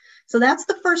 So that's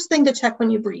the first thing to check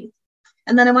when you breathe.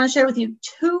 And then I want to share with you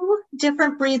 2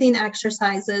 different breathing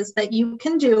exercises that you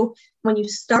can do when you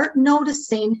start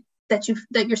noticing that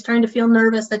you're starting to feel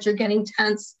nervous, that you're getting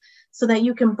tense, so that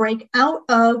you can break out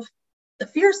of the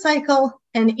fear cycle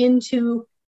and into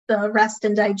the rest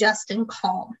and digest and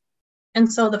calm. And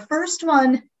so the first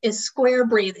one is square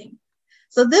breathing.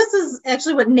 So this is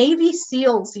actually what Navy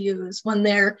SEALs use when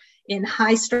they're in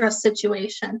high stress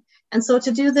situation. And so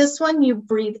to do this one, you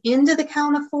breathe into the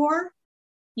count of 4,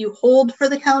 you hold for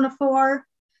the count of 4,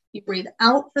 you breathe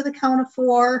out for the count of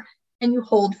 4, and you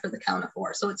hold for the count of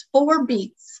 4. So it's 4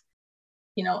 beats,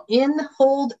 in,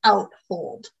 hold, out,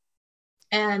 hold.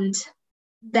 And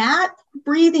that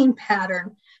breathing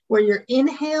pattern where your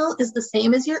inhale is the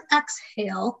same as your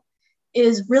exhale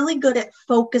is really good at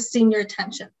focusing your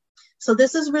attention. So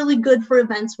this is really good for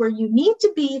events where you need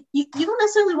to be, you don't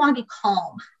necessarily want to be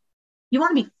calm. You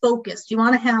want to be focused. You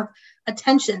want to have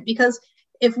attention, because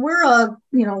if we're a,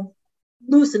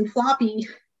 loose and floppy,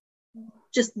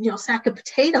 just, sack of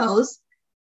potatoes,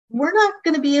 we're not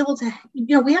going to be able to,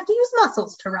 we have to use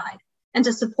muscles to ride and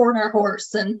to support our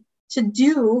horse and to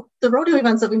do the rodeo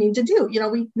events that we need to do.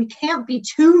 We can't be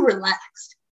too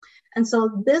relaxed. And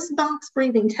so this box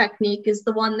breathing technique is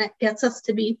the one that gets us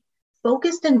to be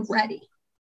focused and ready.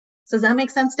 So does that make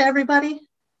sense to everybody?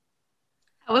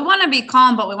 We want to be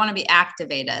calm, but we want to be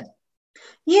activated.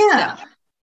 Yeah.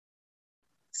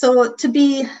 So to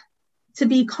be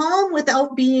calm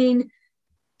without being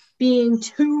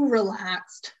too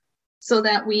relaxed so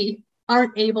that we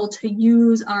aren't able to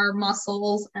use our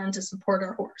muscles and to support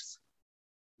our horse.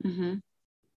 Mm-hmm.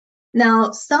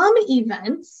 Now, some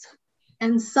events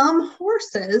and some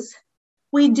horses,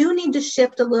 we do need to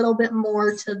shift a little bit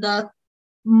more to the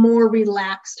more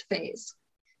relaxed phase.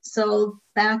 So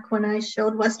back when I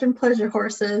showed Western pleasure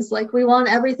horses, like we want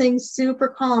everything super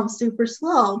calm, super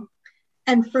slow.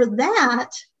 And for that,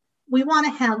 we want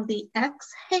to have the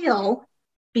exhale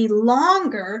be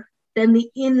longer than the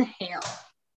inhale.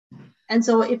 And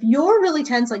so if you're really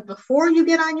tense, like before you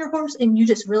get on your horse and you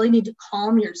just really need to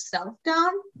calm yourself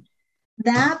down,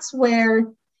 that's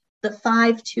where the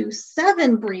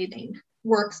 5-2-7 breathing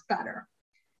works better.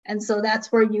 And so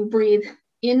that's where you breathe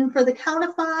in for the count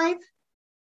of 5,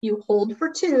 you hold for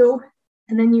 2,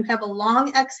 and then you have a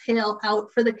long exhale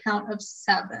out for the count of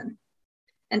 7.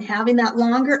 And having that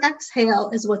longer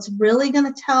exhale is what's really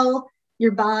going to tell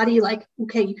your body, like,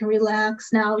 okay, you can relax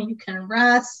now, you can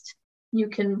rest, you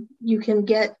can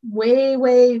get way,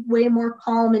 way, way more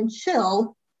calm and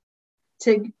chill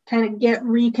to kind of get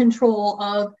control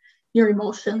of your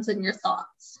emotions and your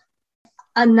thoughts.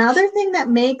 Another thing that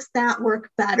makes that work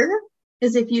better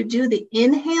is if you do the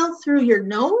inhale through your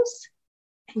nose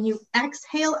and you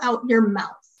exhale out your mouth.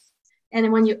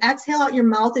 And when you exhale out your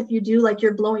mouth, if you do like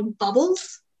you're blowing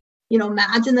bubbles,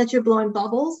 imagine that you're blowing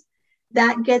bubbles,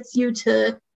 that gets you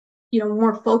to,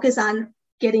 more focus on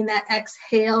getting that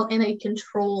exhale in a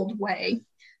controlled way.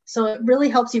 So it really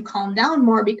helps you calm down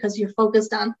more because you're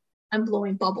focused on, I'm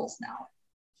blowing bubbles now.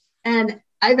 And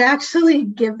I've actually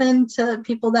given to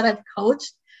people that I've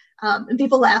coached, and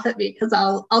people laugh at me because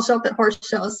I'll show up at horse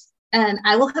shows and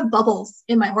I will have bubbles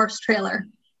in my horse trailer.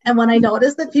 And when I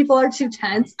notice that people are too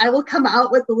tense, I will come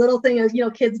out with the little thing of,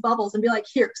 kids' bubbles and be like,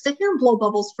 here, sit here and blow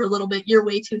bubbles for a little bit. You're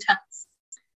way too tense.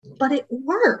 But it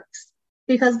works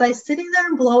because by sitting there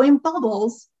and blowing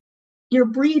bubbles, you're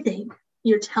breathing.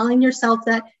 You're telling yourself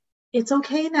that it's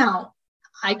okay now.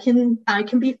 I can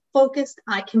be focused.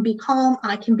 I can be calm.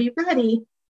 I can be ready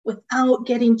without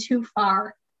getting too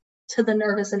far to the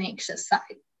nervous and anxious side.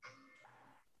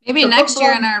 Maybe next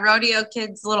year in our Rodeo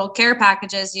Kids little care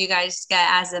packages you guys get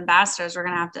as ambassadors, we're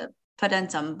going to have to put in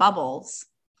some bubbles.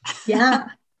 Yeah,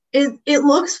 it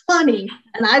looks funny.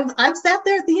 And I've sat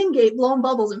there at the in-gate blowing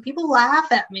bubbles and people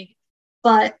laugh at me.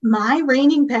 But my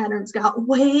reining patterns got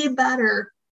way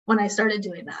better when I started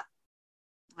doing that.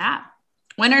 Wow.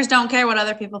 Winners don't care what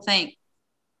other people think.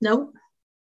 Nope.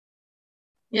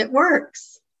 It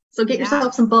works. So get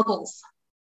yourself some bubbles.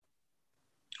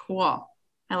 Cool.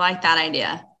 I like that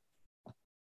idea.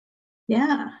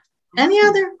 Yeah. Any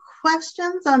other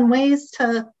questions on ways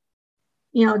to,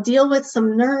 deal with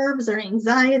some nerves or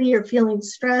anxiety or feeling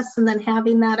stress and then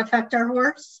having that affect our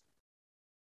horse?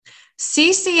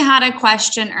 Cece had a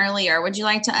question earlier. Would you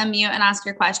like to unmute and ask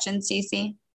your question,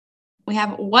 Cece? We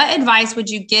have, what advice would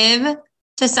you give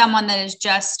to someone that is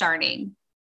just starting?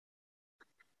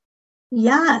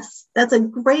 Yes, that's a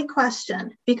great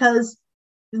question because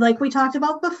like we talked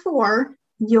about before,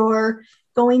 you're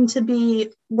going to be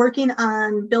working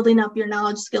on building up your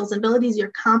knowledge, skills, and abilities,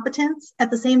 your competence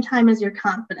at the same time as your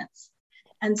confidence.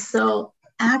 And so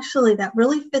actually that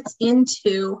really fits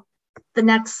into the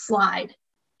next slide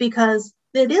because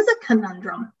it is a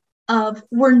conundrum of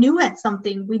we're new at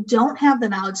something. We don't have the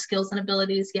knowledge, skills, and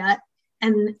abilities yet.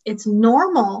 And it's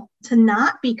normal to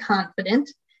not be confident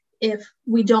if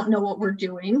we don't know what we're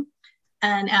doing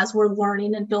and as we're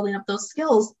learning and building up those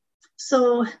skills.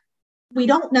 So we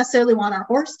don't necessarily want our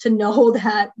horse to know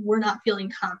that we're not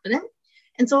feeling confident.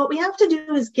 And so what we have to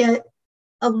do is get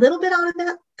a little bit out of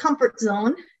that comfort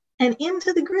zone and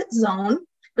into the grit zone,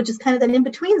 which is kind of that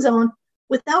in-between zone,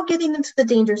 without getting into the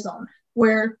danger zone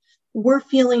where we're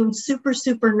feeling super,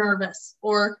 super nervous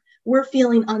or we're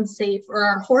feeling unsafe or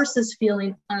our horse is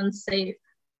feeling unsafe.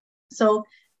 So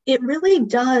it really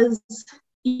does,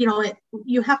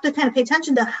 you have to kind of pay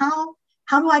attention to how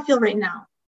do I feel right now?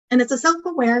 And it's a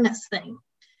self-awareness thing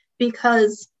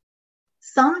because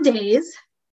some days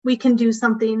we can do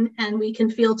something and we can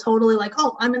feel totally like,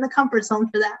 oh, I'm in the comfort zone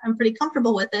for that. I'm pretty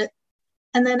comfortable with it.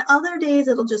 And then other days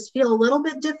it'll just feel a little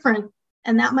bit different.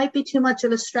 And that might be too much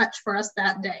of a stretch for us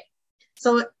that day.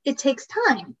 So it takes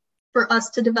time for us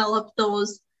to develop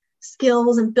those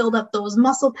skills and build up those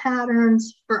muscle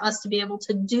patterns for us to be able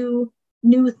to do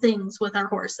new things with our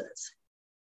horses.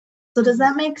 So does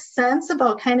that make sense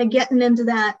about kind of getting into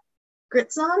that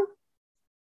grit zone.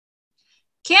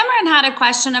 Cameron had a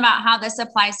question about how this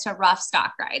applies to rough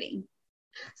stock riding.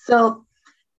 So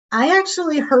I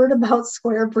actually heard about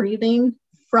square breathing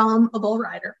from a bull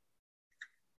rider.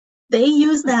 They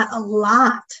use that a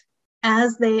lot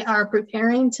as they are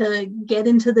preparing to get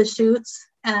into the chutes,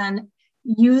 and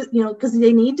because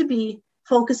they need to be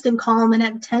focused and calm and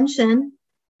at tension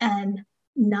and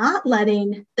not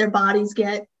letting their bodies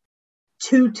get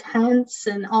too tense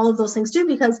and all of those things too,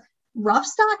 because rough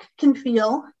stock can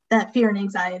feel that fear and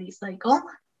anxiety cycle,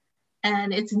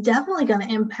 and it's definitely going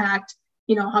to impact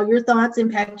how your thoughts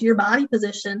impact your body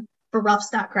position for rough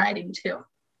stock riding too.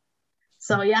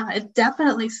 So yeah, it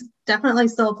definitely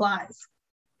still applies.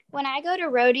 When I go to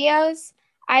rodeos,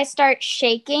 I start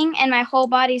shaking and my whole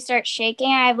body starts shaking.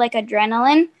 I have like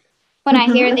adrenaline when I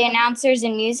hear the announcers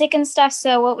and music and stuff.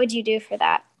 So what would you do for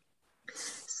that?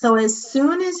 So as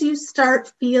soon as you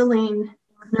start feeling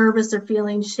nervous or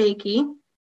feeling shaky,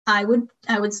 I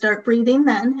would start breathing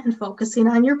then and focusing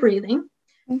on your breathing.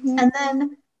 And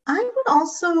then I would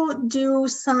also do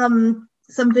some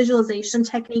visualization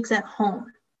techniques at home.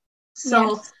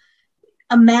 So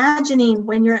imagining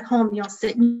when you're at home,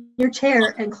 sit in your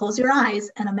chair and close your eyes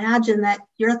and imagine that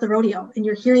you're at the rodeo and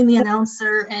you're hearing the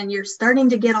announcer and you're starting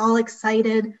to get all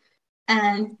excited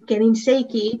and getting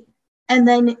shaky, and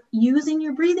then using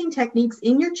your breathing techniques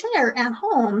in your chair at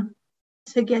home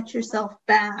to get yourself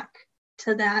back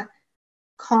to that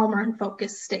calmer and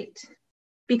focused state.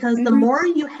 Because the more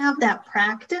you have that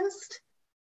practiced,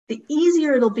 the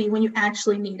easier it'll be when you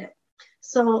actually need it.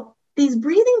 So these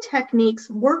breathing techniques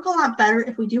work a lot better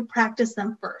if we do practice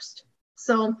them first.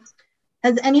 So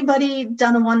has anybody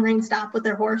done a one rein stop with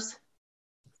their horse?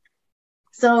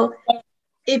 So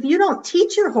if you don't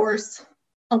teach your horse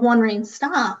a one rein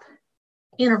stop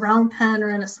in a round pen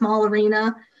or in a small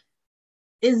arena,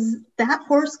 is that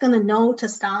horse going to know to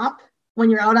stop when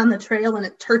you're out on the trail and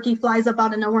a turkey flies up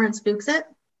out of nowhere and spooks it?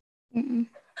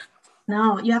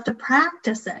 No, you have to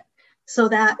practice it so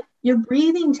that your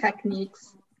breathing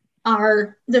techniques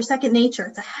are their second nature.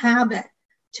 It's a habit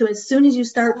to, as soon as you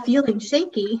start feeling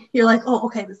shaky, you're like, oh,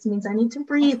 okay, this means I need to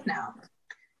breathe now.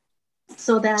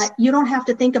 So that you don't have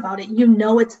to think about it.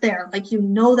 It's there. Like,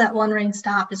 that one rein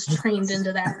stop is trained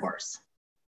into that horse.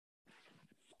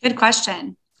 Good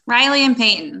question. Riley and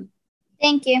Peyton.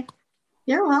 Thank you.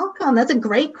 You're welcome. That's a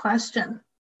great question.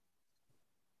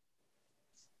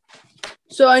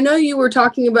 So I know you were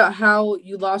talking about how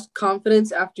you lost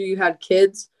confidence after you had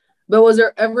kids, but was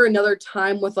there ever another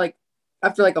time with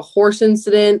after a horse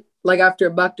incident, like after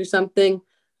a buck or something,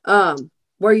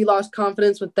 where you lost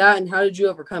confidence with that, and how did you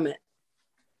overcome it?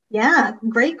 Yeah,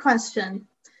 great question.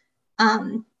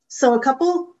 So a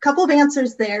couple of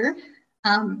answers there.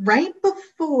 Right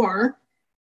before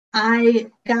I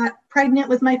got pregnant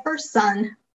with my first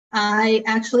son, I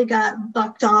actually got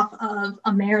bucked off of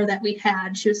a mare that we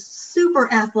had. She was super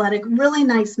athletic, really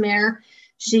nice mare.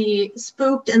 She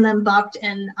spooked and then bucked,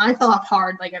 and I fell off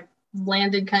hard. Like, I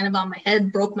landed kind of on my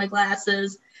head, broke my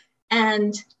glasses.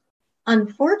 And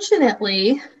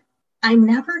unfortunately, I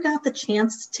never got the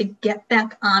chance to get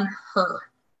back on her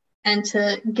and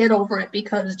to get over it,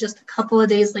 because just a couple of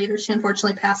days later, she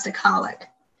unfortunately passed a colic.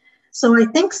 So I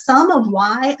think some of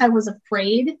why I was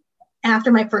afraid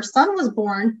after my first son was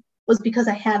born was because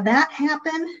I had that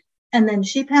happen, and then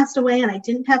she passed away and I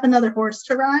didn't have another horse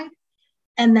to ride.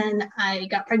 And then I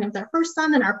got pregnant with our first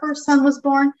son, and our first son was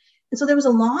born. And so there was a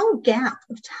long gap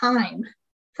of time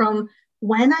from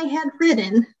when I had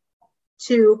ridden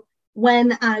to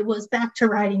when I was back to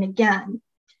riding again.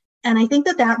 And I think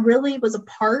that really was a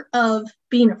part of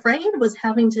being afraid, was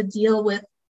having to deal with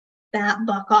that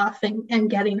buck off and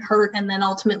getting hurt, and then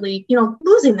ultimately,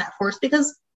 losing that horse,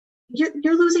 because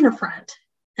you're losing a friend.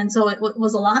 And so it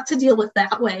was a lot to deal with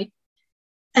that way.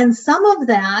 And some of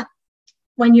that,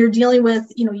 when you're dealing with,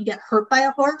 you get hurt by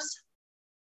a horse,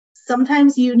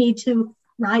 sometimes you need to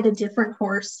ride a different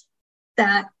horse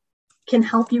that can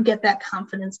help you get that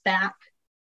confidence back.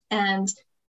 And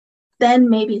then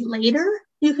maybe later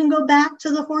you can go back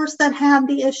to the horse that had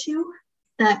the issue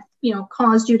that,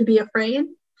 caused you to be afraid.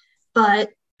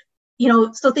 But,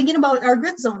 so thinking about our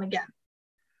grit zone again.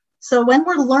 So when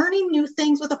we're learning new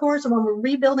things with a horse, and when we're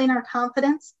rebuilding our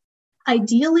confidence,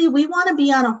 ideally we want to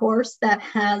be on a horse that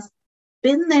has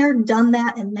been there, done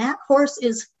that, and that horse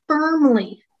is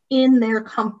firmly in their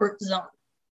comfort zone.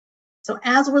 So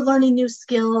as we're learning new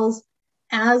skills,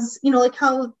 as, like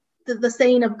how the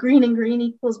saying of green and green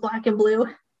equals black and blue,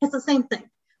 it's the same thing.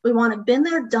 We want to been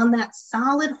there, done that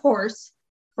solid horse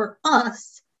for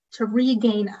us to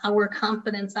regain our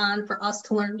confidence on, for us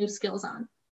to learn new skills on.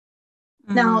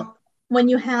 Now, when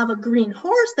you have a green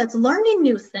horse that's learning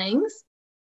new things,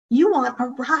 you want a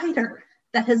rider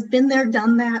that has been there,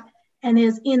 done that, and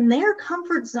is in their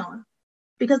comfort zone,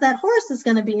 because that horse is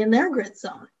going to be in their grit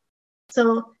zone.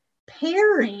 So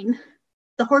pairing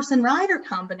the horse and rider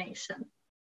combination.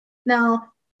 Now,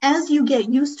 as you get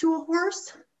used to a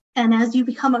horse and as you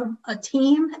become a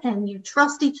team and you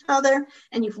trust each other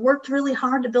and you've worked really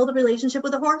hard to build a relationship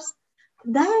with a horse,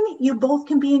 then you both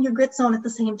can be in your grit zone at the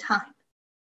same time.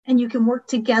 And you can work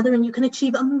together and you can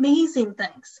achieve amazing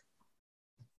things.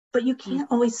 But you can't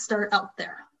always start out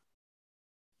there.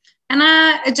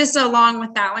 And just along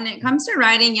with that, when it comes to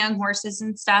riding young horses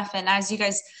and stuff, and as you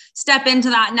guys step into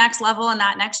that next level and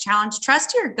that next challenge,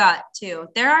 trust your gut too.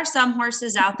 There are some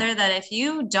horses out there that if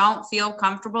you don't feel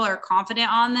comfortable or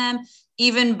confident on them,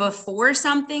 even before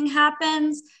something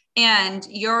happens, and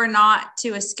you're not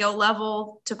to a skill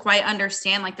level to quite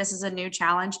understand, like this is a new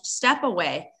challenge, step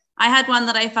away. I had one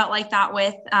that I felt like that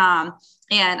with,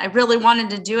 and I really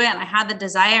wanted to do it and I had the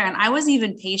desire, and I was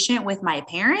even patient with my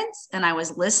parents and I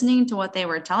was listening to what they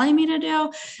were telling me to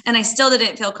do, and I still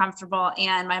didn't feel comfortable.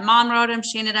 And my mom rode him.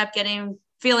 She ended up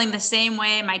feeling the same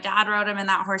way. My dad rode him and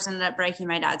that horse ended up breaking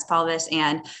my dad's pelvis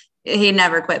and he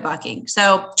never quit bucking.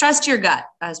 So trust your gut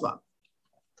as well.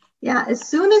 Yeah. As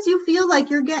soon as you feel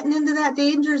like you're getting into that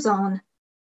danger zone,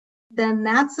 then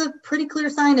that's a pretty clear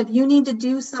sign of you need to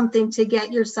do something to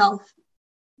get yourself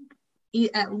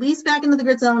at least back into the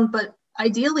grit zone, but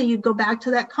ideally you'd go back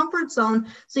to that comfort zone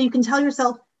so you can tell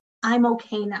yourself, I'm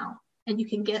okay now, and you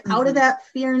can get out of that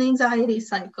fear and anxiety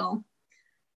cycle.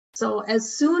 So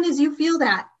as soon as you feel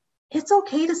that, it's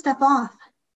okay to step off.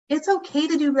 It's okay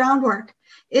to do groundwork.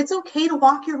 It's okay to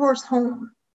walk your horse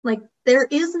home. Like, there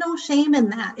is no shame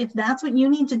in that if that's what you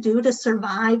need to do to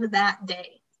survive that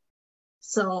day.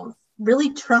 So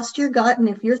really trust your gut. And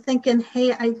if you're thinking,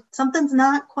 hey, something's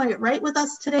not quite right with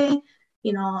us today,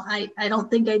 I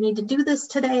don't think I need to do this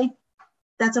today,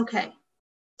 that's okay.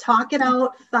 Talk it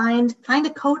out, find a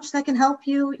coach that can help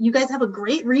you. You guys have a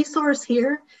great resource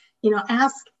here.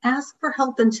 Ask for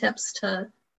help and tips to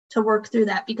work through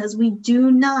that, because we do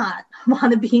not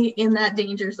want to be in that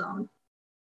danger zone.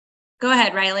 Go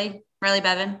ahead, Riley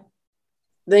Bevan.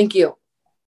 Thank you.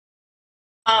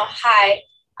 Hi.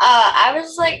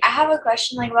 I have a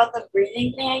question about the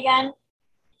breathing thing again.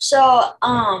 So,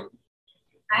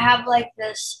 I have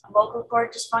this vocal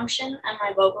cord dysfunction and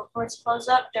my vocal cords close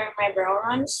up during my barrel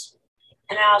runs.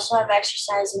 And I also have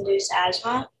exercise-induced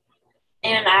asthma.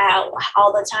 And I have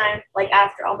all the time,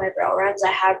 after all my barrel runs,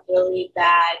 I have really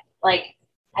bad,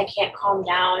 I can't calm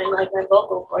down and my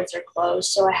vocal cords are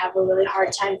closed. So I have a really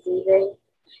hard time breathing.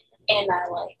 And I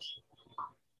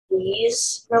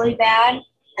wheeze really bad.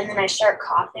 And then I start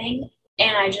coughing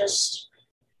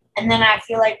and then I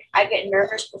feel like I get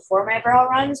nervous before my barrel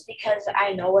runs because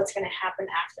I know what's going to happen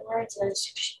afterwards, and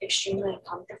it's extremely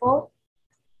uncomfortable.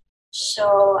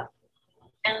 So,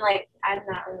 and I haven't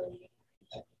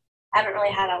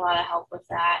really had a lot of help with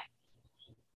that.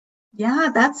 Yeah,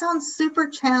 that sounds super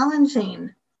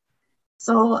challenging.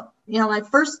 So, my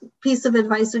first piece of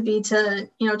advice would be to,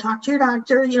 talk to your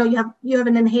doctor. You have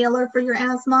an inhaler for your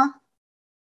asthma.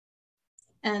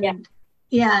 And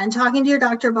and talking to your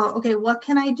doctor about, okay, what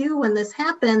can I do when this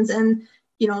happens? And,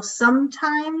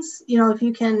 sometimes, if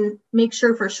you can make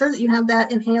sure for sure that you have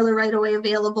that inhaler right away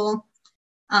available.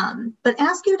 But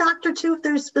ask your doctor too if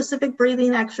there's specific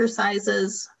breathing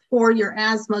exercises for your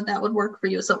asthma that would work for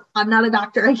you. So I'm not a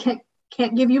doctor. I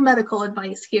can't give you medical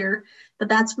advice here, but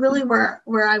that's really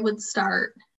where I would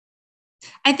start.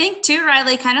 I think too,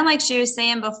 Riley, kind of like she was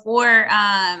saying before,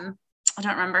 I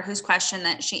don't remember whose question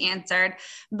that she answered,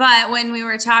 but when we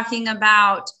were talking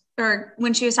about, or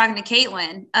when she was talking to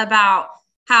Caitlin about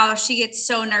how she gets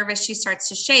so nervous, she starts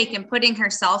to shake, and putting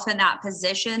herself in that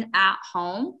position at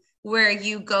home where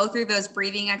you go through those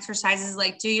breathing exercises,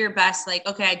 do your best,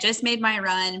 okay, I just made my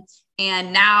run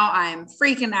and now I'm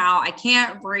freaking out. I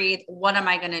can't breathe. What am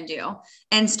I going to do?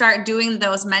 And start doing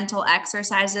those mental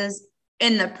exercises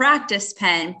in the practice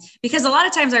pen, because a lot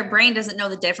of times our brain doesn't know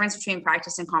the difference between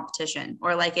practice and competition,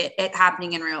 or it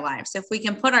happening in real life. So if we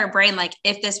can put our brain,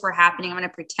 if this were happening, I'm going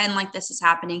to pretend like this is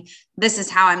happening. This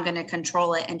is how I'm going to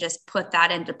control it, and just put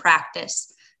that into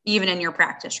practice, even in your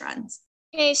practice runs.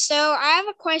 Okay, so I have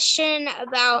a question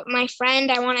about my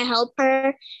friend. I want to help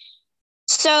her.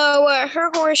 So her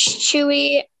horse,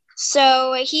 Chewy,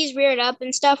 so he's reared up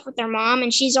and stuff with her mom,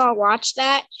 and she's all watched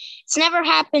that. It's never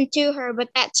happened to her, but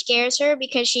that scares her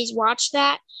because she's watched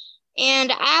that.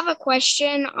 And I have a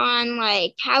question on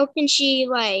how can she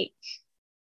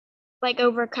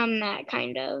overcome that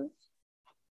kind of?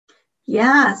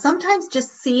 Yeah, sometimes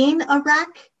just seeing a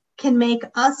wreck can make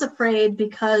us afraid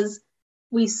because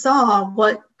we saw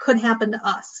what could happen to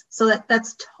us. So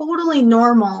that's totally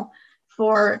normal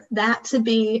for that to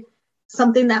be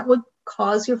something that would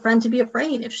cause your friend to be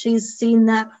afraid if she's seen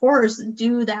that horse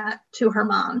do that to her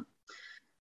mom.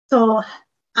 So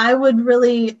I would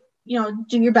really, do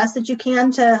your best that you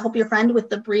can to help your friend with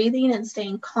the breathing and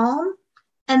staying calm,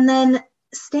 and then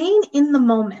staying in the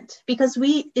moment, because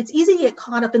it's easy to get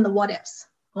caught up in the what ifs.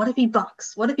 What if he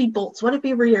bucks? What if he bolts? What if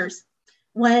he rears?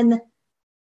 When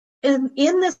in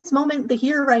this moment, the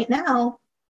here right now,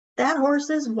 that horse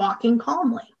is walking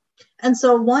calmly. And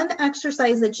so one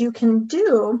exercise that you can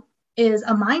do is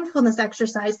a mindfulness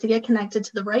exercise to get connected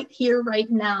to the right here, right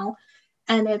now.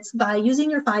 And it's by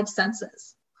using your 5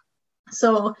 senses.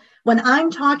 So when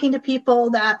I'm talking to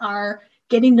people that are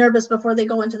getting nervous before they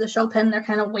go into the show pen, they're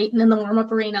kind of waiting in the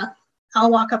warm-up arena,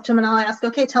 I'll walk up to them and I'll ask,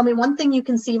 okay, tell me one thing you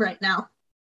can see right now.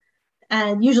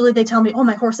 And usually they tell me, oh,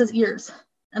 my horse's ears.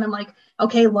 And I'm like,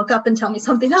 okay, look up and tell me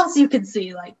something else you can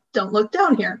see. Like, don't look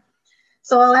down here.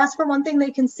 So I'll ask for one thing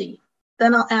they can see.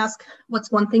 Then I'll ask,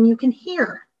 what's one thing you can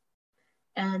hear?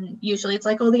 And usually it's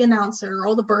like, oh, the announcer, or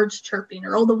oh, the birds chirping,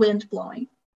 or oh, the wind blowing.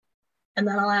 And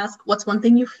then I'll ask, what's one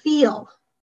thing you feel?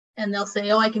 And they'll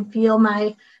say, oh, I can feel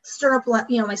my stirrup,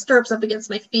 my stirrups up against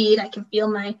my feet. I can feel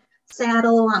my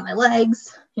saddle on my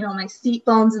legs, my seat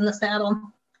bones in the saddle.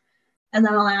 And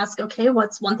then I'll ask, okay,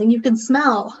 what's one thing you can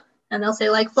smell? And they'll say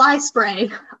like fly spray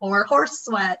or horse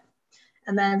sweat.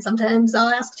 And then sometimes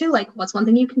I'll ask too, like, what's one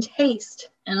thing you can taste?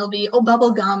 And it'll be, oh,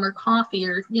 bubble gum or coffee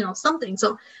or, something.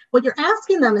 So what you're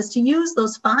asking them is to use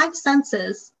those 5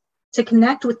 senses to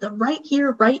connect with the right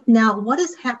here, right now. What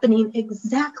is happening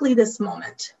exactly this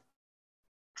moment?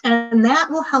 And that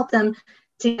will help them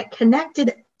to get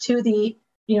connected to the,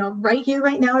 right here,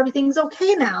 right now, everything's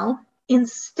okay now,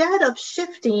 instead of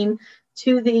shifting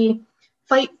to the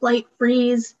fight, flight,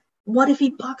 freeze. What if he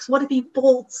bucks? What if he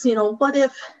bolts? What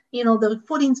if, the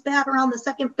footing's bad around the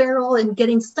second barrel, and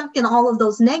getting stuck in all of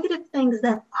those negative things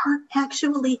that aren't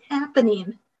actually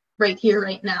happening right here,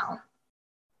 right now.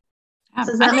 I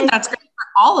think that's great for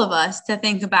all of us to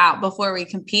think about before we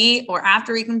compete or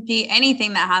after we compete,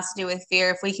 anything that has to do with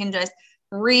fear. If we can just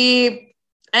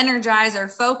re-energize or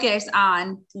focus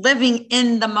on living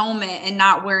in the moment and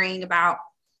not worrying about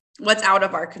what's out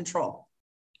of our control.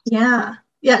 Yeah.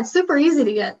 It's super easy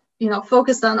to get,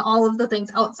 focused on all of the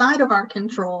things outside of our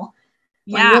control.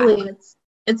 Yeah. When really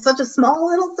it's such a small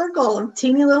little circle of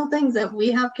teeny little things that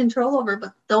we have control over,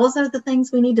 but those are the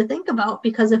things we need to think about,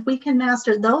 because if we can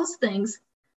master those things,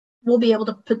 we'll be able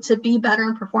to be better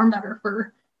and perform better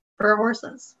for our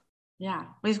horses. Yeah.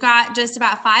 We've got just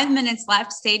about 5 minutes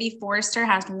left. Sadie Forrester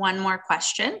has one more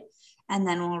question, and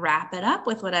then we'll wrap it up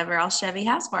with whatever else Chevy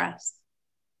has for us.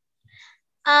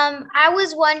 I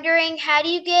was wondering, how do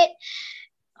you get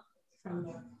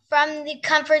from the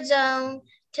comfort zone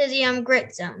to the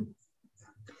grit zone?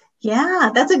 Yeah,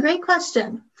 that's a great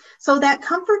question. So that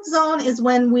comfort zone is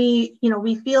when we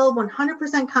feel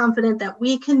 100% confident that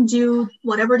we can do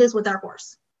whatever it is with our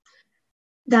horse.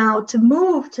 Now, to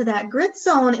move to that grit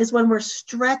zone is when we're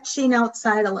stretching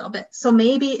outside a little bit. So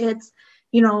maybe it's,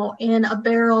 in a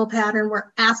barrel pattern,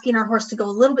 we're asking our horse to go a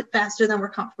little bit faster than we're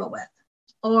comfortable with.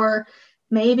 Or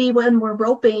maybe when we're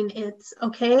roping, it's,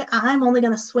 okay, I'm only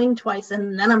going to swing twice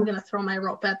and then I'm going to throw my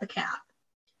rope at the calf.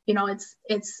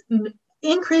 It's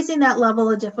increasing that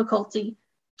level of difficulty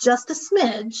just a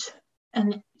smidge,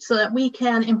 and so that we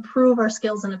can improve our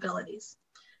skills and abilities.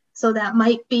 So that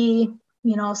might be,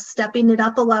 stepping it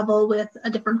up a level with a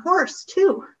different horse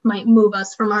too, might move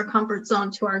us from our comfort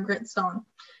zone to our grit zone.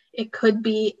 It could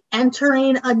be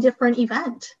entering a different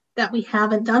event that we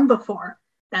haven't done before.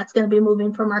 That's going to be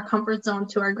moving from our comfort zone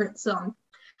to our grit zone.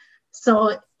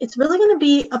 So it's really going to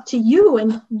be up to you,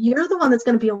 and you're the one that's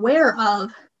going to be aware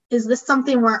of, is this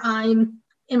something where I'm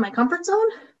in my comfort zone,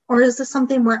 or is this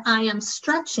something where I am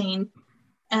stretching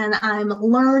and I'm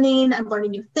learning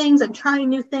new things, I'm trying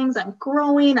new things, I'm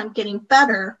growing, I'm getting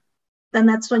better? Then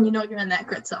that's when you're in that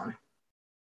grit zone.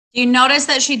 You notice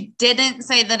that she didn't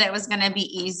say that it was going to be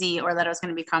easy or that it was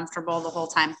going to be comfortable the whole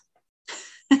time.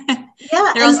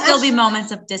 Yeah, there will still be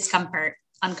moments of discomfort,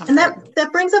 uncomfort. And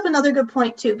that brings up another good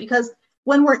point too, because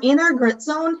when we're in our grit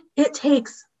zone, it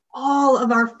takes all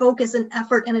of our focus and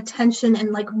effort and attention,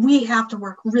 and we have to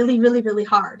work really, really, really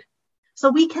hard. So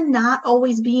we cannot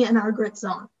always be in our grit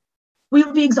zone. We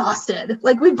would be exhausted,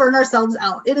 we burn ourselves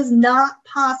out. It is not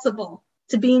possible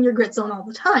to be in your grit zone all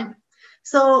the time.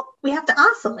 So we have to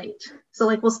oscillate.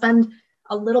 So we'll spend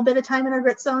a little bit of time in our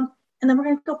grit zone, and then we're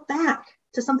going to go back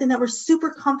to something that we're super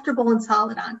comfortable and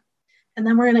solid on. And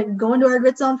then we're going to go into our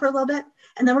grit zone for a little bit,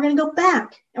 and then we're going to go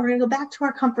back, and we're going to go back to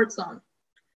our comfort zone.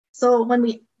 So when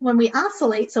we when we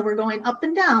oscillate, so we're going up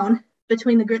and down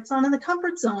between the grit zone and the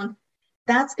comfort zone,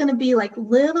 that's going to be like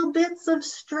little bits of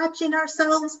stretching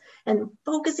ourselves and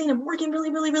focusing and working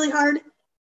really, really, really hard.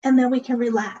 And then we can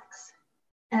relax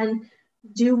and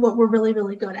do what we're really,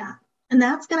 really good at. And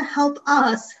that's going to help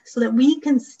us so that we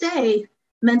can stay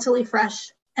mentally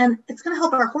fresh. And it's going to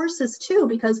help our horses too,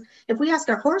 because if we ask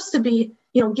our horse to be,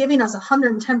 giving us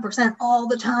 110% all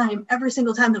the time, every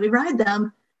single time that we ride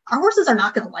them, our horses are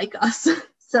not going to like us.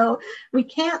 So we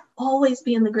can't always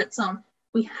be in the grit zone.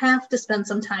 We have to spend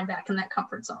some time back in that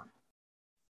comfort zone.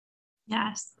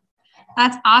 Yes.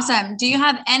 That's awesome. Do you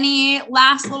have any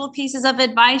last little pieces of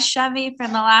advice, Chevy, for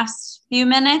the last few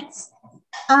minutes?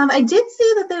 I did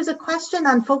see that there's a question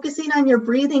on focusing on your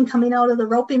breathing coming out of the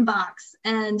roping box.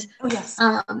 And yes.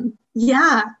 I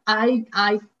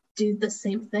do the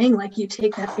same thing. Like you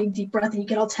take that big deep breath and you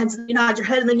get all tense and you nod your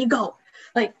head and then you go.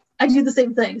 Like I do the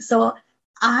same thing. So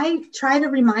I try to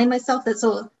remind myself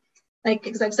that,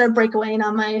 because I've started breakawaying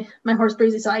on my horse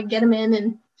Breezy, so I get him in,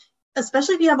 and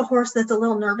especially if you have a horse that's a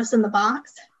little nervous in the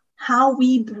box, how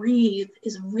we breathe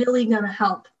is really going to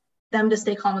help them to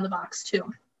stay calm in the box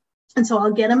too. And so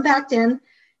I'll get them backed in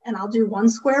and I'll do one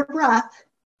square breath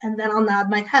and then I'll nod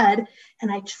my head,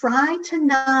 and I try to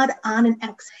nod on an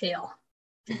exhale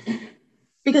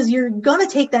because you're going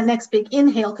to take that next big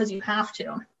inhale because you have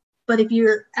to. But if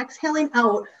you're exhaling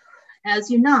out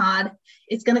as you nod,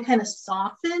 it's going to kind of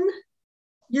soften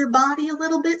your body a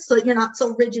little bit so that you're not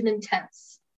so rigid and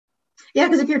tense. Yeah,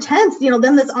 because if you're tense,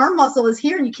 then this arm muscle is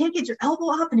here and you can't get your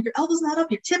elbow up, and if your elbow's not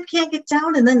up, your tip can't get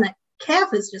down, and then the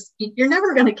calf is just, you're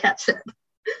never going to catch it.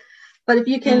 But if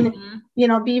you can,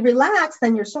 be relaxed,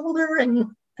 then your shoulder, and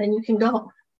then you can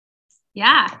go.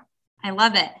 Yeah, I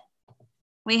love it.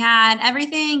 We had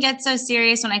everything get so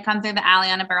serious when I come through the alley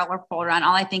on a barrel or pole run.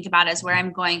 All I think about is where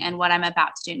I'm going and what I'm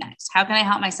about to do next. How can I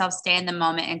help myself stay in the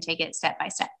moment and take it step by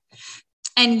step?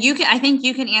 And I think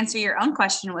you can answer your own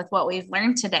question with what we've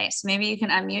learned today. So maybe you can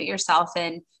unmute yourself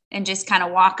and just kind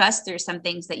of walk us through some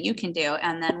things that you can do,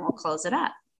 and then we'll close it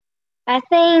up. I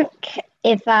think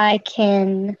if I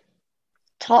can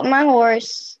talk my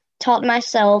horse, talk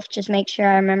myself, just make sure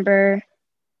I remember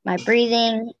my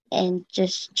breathing and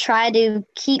just try to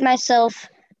keep myself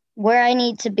where I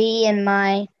need to be in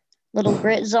my little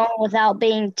grit zone without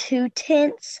being too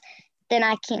tense, then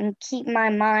I can keep my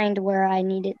mind where I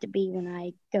need it to be when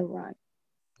I go run.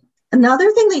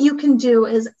 Another thing that you can do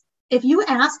is if you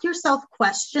ask yourself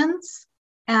questions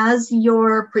as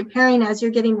you're preparing, as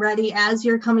you're getting ready, as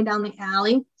you're coming down the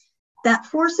alley, that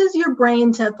forces your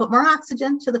brain to put more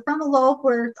oxygen to the frontal lobe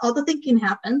where all the thinking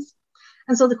happens.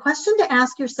 And so the question to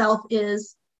ask yourself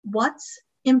is, what's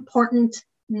important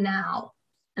now?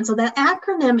 And so that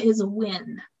acronym is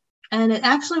WIN. And it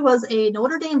actually was a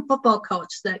Notre Dame football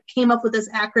coach that came up with this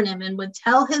acronym and would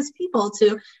tell his people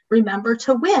to remember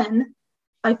to win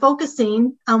by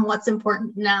focusing on what's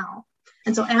important now.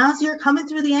 And so as you're coming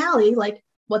through the alley, like,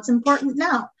 what's important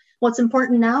now? What's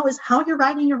important now is how you're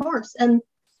riding your horse. And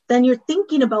then you're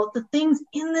thinking about the things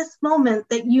in this moment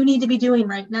that you need to be doing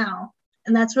right now.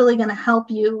 And that's really going to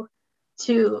help you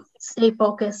to stay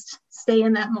focused, stay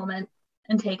in that moment,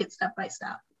 and take it step by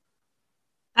step.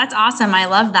 That's awesome. I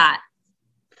love that.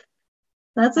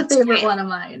 That's a favorite one of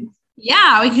mine.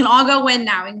 Yeah, we can all go win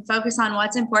now. We can focus on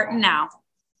what's important now.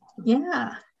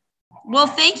 Yeah. Well,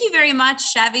 thank you very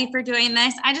much, Chevy, for doing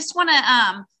this. I just want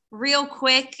to, real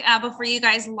quick, before you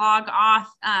guys log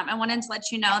off, I wanted to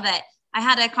let you know that I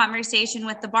had a conversation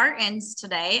with the Bartons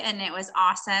today, and it was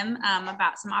awesome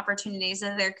about some opportunities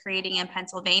that they're creating in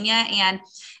Pennsylvania. And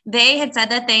they had said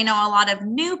that they know a lot of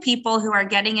new people who are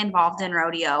getting involved in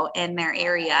rodeo in their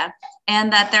area,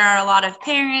 and that there are a lot of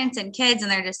parents and kids,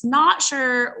 and they're just not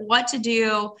sure what to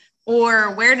do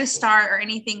or where to start or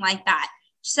anything like that.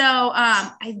 So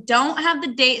I don't have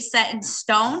the date set in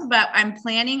stone, but I'm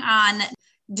planning on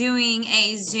doing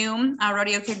a Zoom, a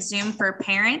Rodeo Kids Zoom for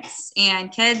parents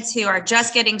and kids who are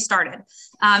just getting started.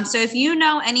 So if you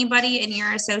know anybody in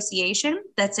your association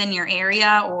that's in your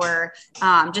area, or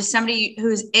just somebody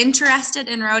who's interested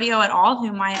in rodeo at all,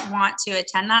 who might want to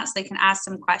attend that so they can ask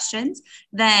some questions,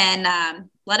 then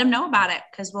let them know about it,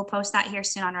 because we'll post that here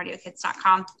soon on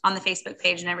rodeokids.com on the Facebook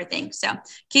page and everything. So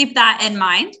keep that in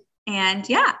mind. And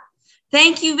yeah.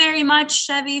 Thank you very much,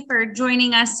 Chevy, for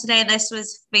joining us today. This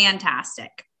was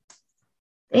fantastic.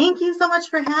 Thank you so much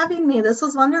for having me. This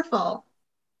was wonderful.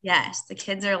 Yes, the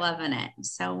kids are loving it.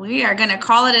 So we are going to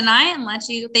call it a night and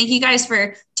thank you guys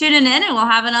for tuning in, and we'll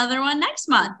have another one next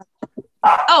month.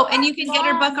 Oh, and you can get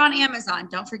her book on Amazon.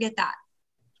 Don't forget that.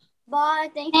 Bye.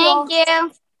 Thank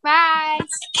you. Bye.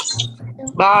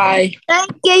 Bye.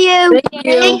 Thank you. Thank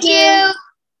you. Thank you.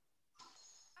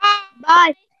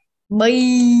 Bye. Bye.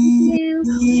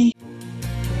 You.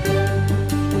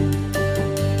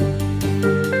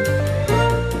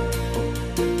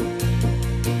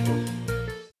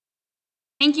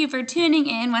 Thank you for tuning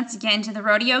in once again to the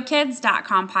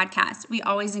RodeoKids.com podcast. We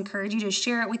always encourage you to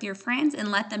share it with your friends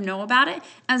and let them know about it,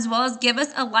 as well as give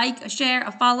us a like, a share,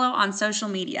 a follow on social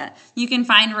media. You can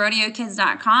find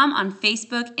RodeoKids.com on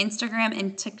Facebook, Instagram,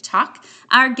 and TikTok.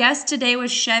 Our guest today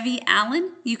was Chevy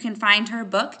Allen. You can find her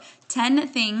book, 10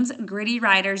 Things Gritty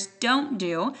Riders Don't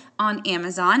Do, on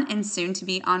Amazon and soon to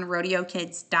be on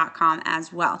RodeoKids.com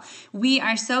as well. We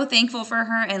are so thankful for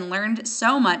her and learned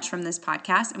so much from this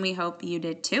podcast, and we hope you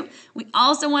did too. We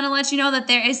also want to let you know that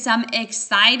there is some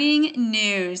exciting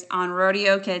news on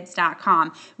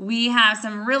RodeoKids.com. We have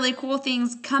some really cool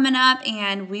things coming up,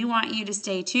 and we want you to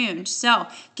stay tuned. So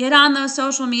get on those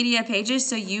social media pages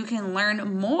so you can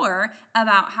learn more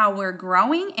about how we're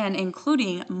growing and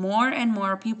including more and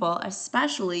more people,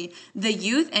 especially the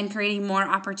youth, and creating more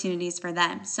opportunities for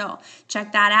them. So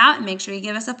check that out and make sure you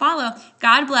give us a follow.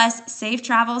 God bless, safe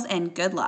travels, and good luck.